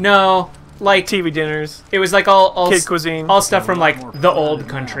 no, like, TV dinners, it was like all kid cuisine. all stuff from like the old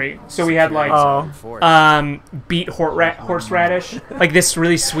country. So we had like Oh, beet horseradish, like this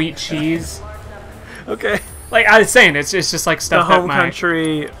really sweet cheese. okay. Like I was saying, it's just like The stuff that home my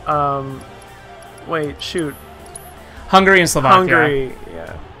country. Wait, shoot. Hungary and Slovakia. Hungary.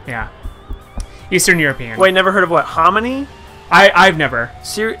 Yeah. Yeah. Eastern European. Wait, never heard of what? Hominy? I've never.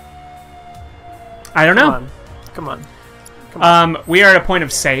 I don't know. Come on. We are at a point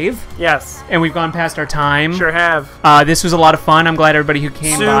of save, Yes. and we've gone past our time. Sure have. This was a lot of fun. I'm glad everybody who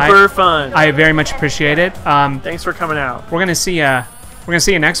came by. Super fun. I very much appreciate it. Thanks for coming out. We're gonna see ya. We're gonna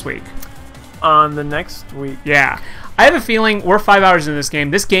see you next week. On the next week. Yeah. I have a feeling we're 5 hours into this game.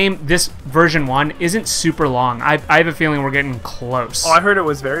 This version 1 isn't super long. I have a feeling we're getting close. Oh, I heard it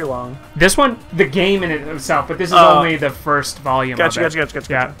was very long. This one, the game in itself, but this is Oh. only the first volume. Gotcha, of it. gotcha.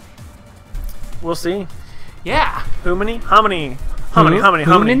 Yeah. We'll see. Yeah. Hominy? Hominy. Hominy, hominy,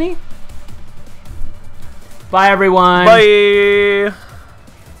 hominy. Hoomini? Bye, everyone. Bye.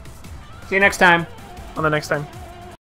 See you next time. On the next time.